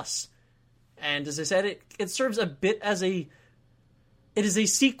Hate Plus. And as I said, it serves a bit as it is a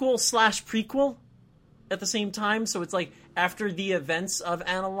sequel / prequel at the same time. So it's like after the events of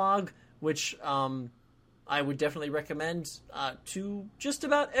Analog, which I would definitely recommend to just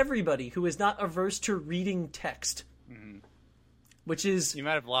about everybody who is not averse to reading text. Mm-hmm. Which is, you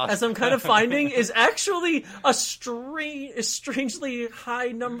might have lost. As I'm kind of finding, is actually a strangely high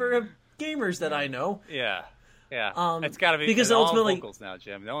number of gamers that I know. Yeah. It's got to be because all ultimately vocals now,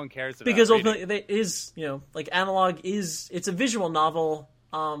 Jim. No one cares about because reading. ultimately it is, like Analog it's a visual novel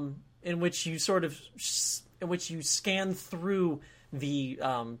in which you scan through the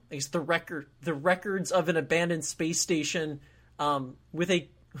records of an abandoned space station with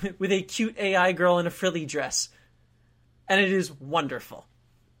a cute AI girl in a frilly dress. And it is wonderful.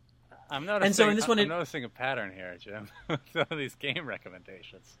 I'm noticing a pattern here, Jim. Some of these game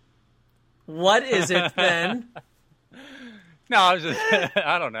recommendations. What is it then? No,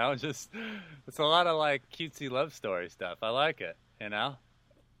 I don't know. It's a lot of like cutesy love story stuff. I like it.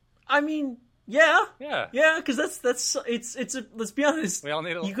 I mean, yeah, because that's let's be honest. We all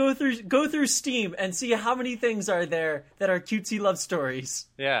need you go through Steam and see how many things are there that are cutesy love stories.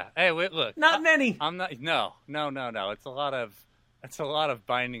 Yeah. Hey, wait, look. Not many. I'm not. No. It's a lot of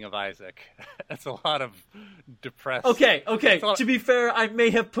Binding of Isaac. It's a lot of depressed. Okay. To be fair, I may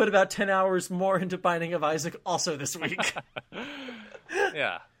have put about 10 hours more into Binding of Isaac also this week.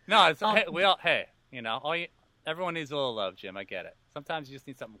 Yeah. No. It's everyone needs a little love, Jim. I get it. Sometimes you just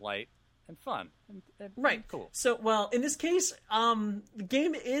need something light and fun and right. Cool. So, well, in this case, the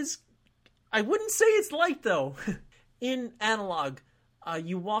game is. I wouldn't say it's light though. In Analog,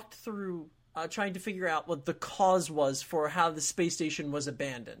 you walked through. Trying to figure out what the cause was for how the space station was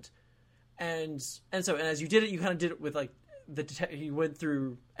abandoned, and as you did it, you kind of did it with like you went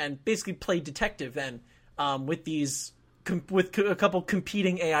through and basically played detective then with these with a couple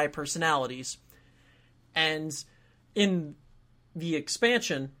competing AI personalities, and in the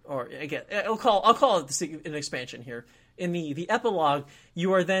expansion, or again, I'll call it an expansion here. In the epilogue,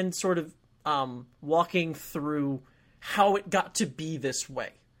 you are then sort of walking through how it got to be this way.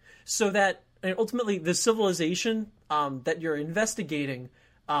 So that ultimately the civilization that you're investigating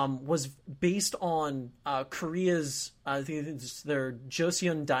was based on Korea's, I think it's their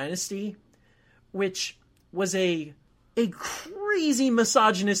Joseon dynasty, which was a crazy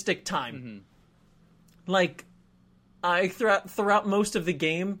misogynistic time. Mm-hmm. Like throughout most of the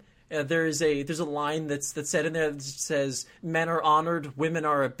game, there's a line that's said in there that says "Men are honored, women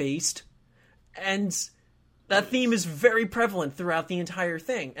are abased," and that theme is very prevalent throughout the entire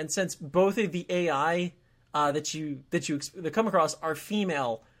thing. And since both of the AI that you come across are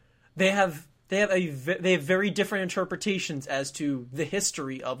female, they have very different interpretations as to the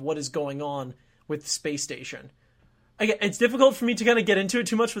history of what is going on with the space station. Again, it's difficult for me to kind of get into it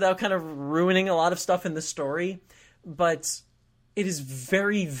too much without kind of ruining a lot of stuff in the story, but it is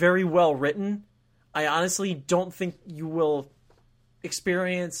very, very well written. I honestly don't think you will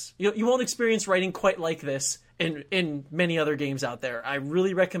experience... You won't experience writing quite like this in many other games out there. I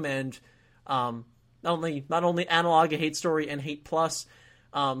really recommend not only Analog, A Hate Story, and Hate Plus,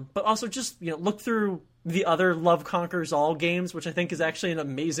 but also just look through the other Love Conquers All games, which I think is actually an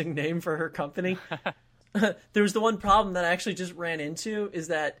amazing name for her company. There was the one problem that I actually just ran into is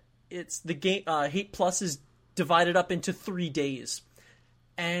that it's the game Hate Plus is divided up into 3 days,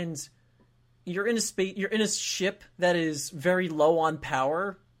 and you're in a ship that is very low on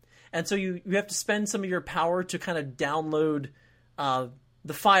power, and so you have to spend some of your power to kind of download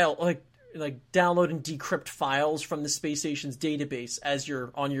the file, like download and decrypt files from the space station's database as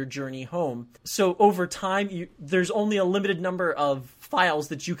you're on your journey home. So over time, there's only a limited number of files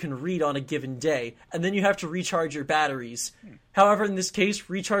that you can read on a given day, and then you have to recharge your batteries. However, in this case,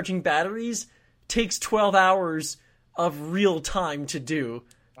 recharging batteries takes 12 hours of real time to do.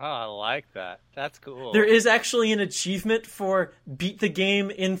 Oh, I like that. That's cool. There is actually an achievement for beat the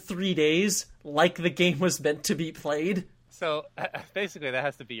game in 3 days, like the game was meant to be played. So basically, that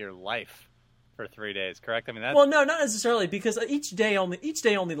has to be your life for 3 days, correct? I mean, that's... Well, no, not necessarily, because each day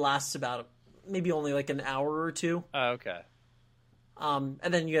only lasts about maybe only like an hour or two. Oh, okay. And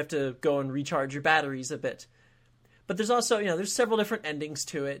then you have to go and recharge your batteries a bit. But there's also there's several different endings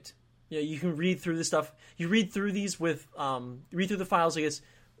to it. You can read through the stuff. You read through these with read through the files, I guess,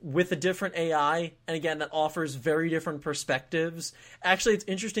 with a different AI, and again, that offers very different perspectives. Actually, it's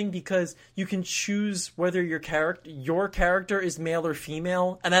interesting because you can choose whether your character is male or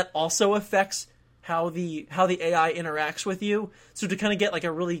female, and that also affects how the AI interacts with you. So to kind of get like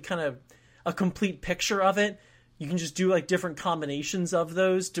a really kind of a complete picture of it, you can just do like different combinations of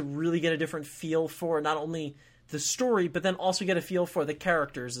those to really get a different feel for not only the story, but then also get a feel for the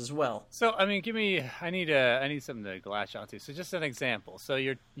characters as well. So, I mean, I need something to latch onto. So just an example. So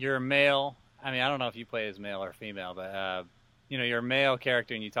you're a male. I mean, I don't know if you play as male or female, but you're a male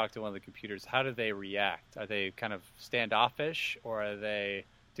character and you talk to one of the computers. How do they react? Are they kind of standoffish, or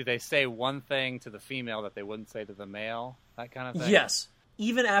do they say one thing to the female that they wouldn't say to the male? That kind of thing? Yes.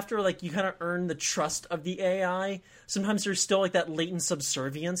 Even after you kind of earn the trust of the AI, sometimes there's still like that latent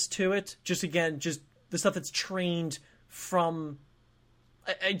subservience to it. Just the stuff that's trained from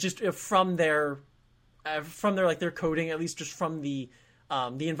their like their coding, at least just from the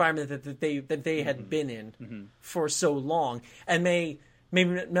environment that they had been in for so long, and may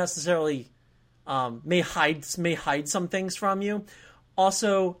necessarily may hide some things from you.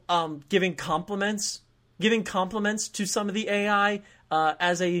 Also, giving compliments to some of the AI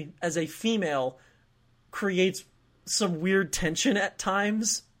as a female creates some weird tension at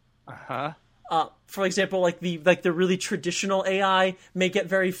times. For example, like the really traditional AI may get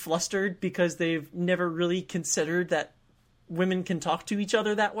very flustered because they've never really considered that women can talk to each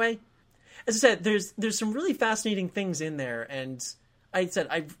other that way. As I said, there's some really fascinating things in there, and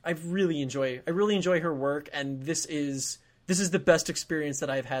I really enjoy her work, and this is the best experience that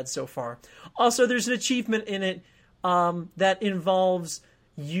I've had so far. Also, there's an achievement in it that involves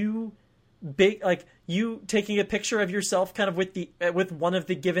you taking a picture of yourself kind of with one of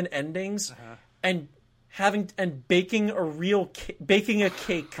the given endings, and baking a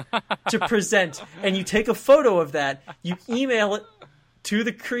cake to present, and you take a photo of that, you email it to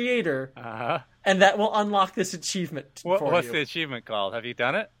the creator, and that will unlock this achievement for you. What's the achievement called? Have you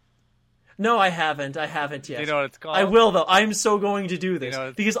done it? No, I haven't yet. Do you know what it's called? I will, though. I'm so going to do this.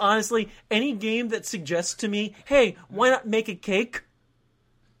 Because honestly, any game that suggests to me, hey, why not make a cake?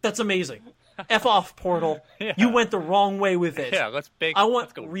 That's amazing. F off, Portal. Yeah. You went the wrong way with it. Yeah, let's bake.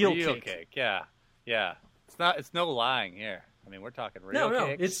 Let's go real cake. Yeah. It's no lying here. I mean, we're talking real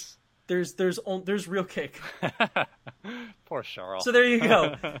cakes. There's real cake. Poor Charles. So there you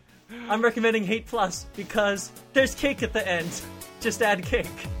go. I'm recommending Hate Plus because there's cake at the end. Just add cake.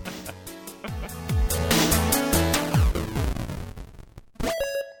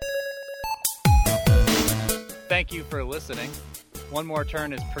 Thank you for listening. One More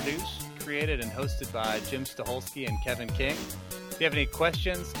Turn is produced, created, and hosted by Jim Staholski and Kevin King. If you have any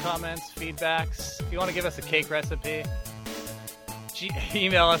questions, comments, feedbacks, if you want to give us a cake recipe,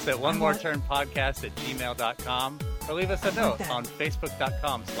 email us at onemoreturnpodcast@gmail.com, or leave us a note on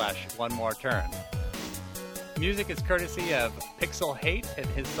facebook.com/onemoreturn. Music is courtesy of Pixel Hate and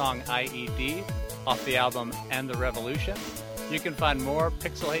his song IED off the album And the Revolution. You can find more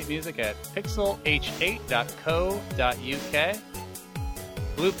Pixel Hate music at pixelh8.co.uk.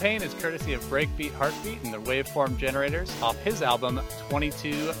 Blue Pain is courtesy of Breakbeat Heartbeat and their waveform generators off his album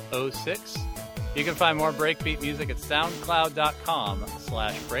 2206. You can find more Breakbeat music at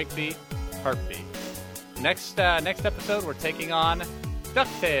soundcloud.com/breakbeatheartbeat. Next episode, we're taking on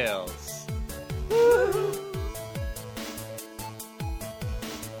DuckTales. Woo!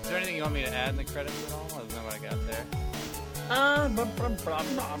 Is there anything you want me to add in the credits at all? I don't know what I got there.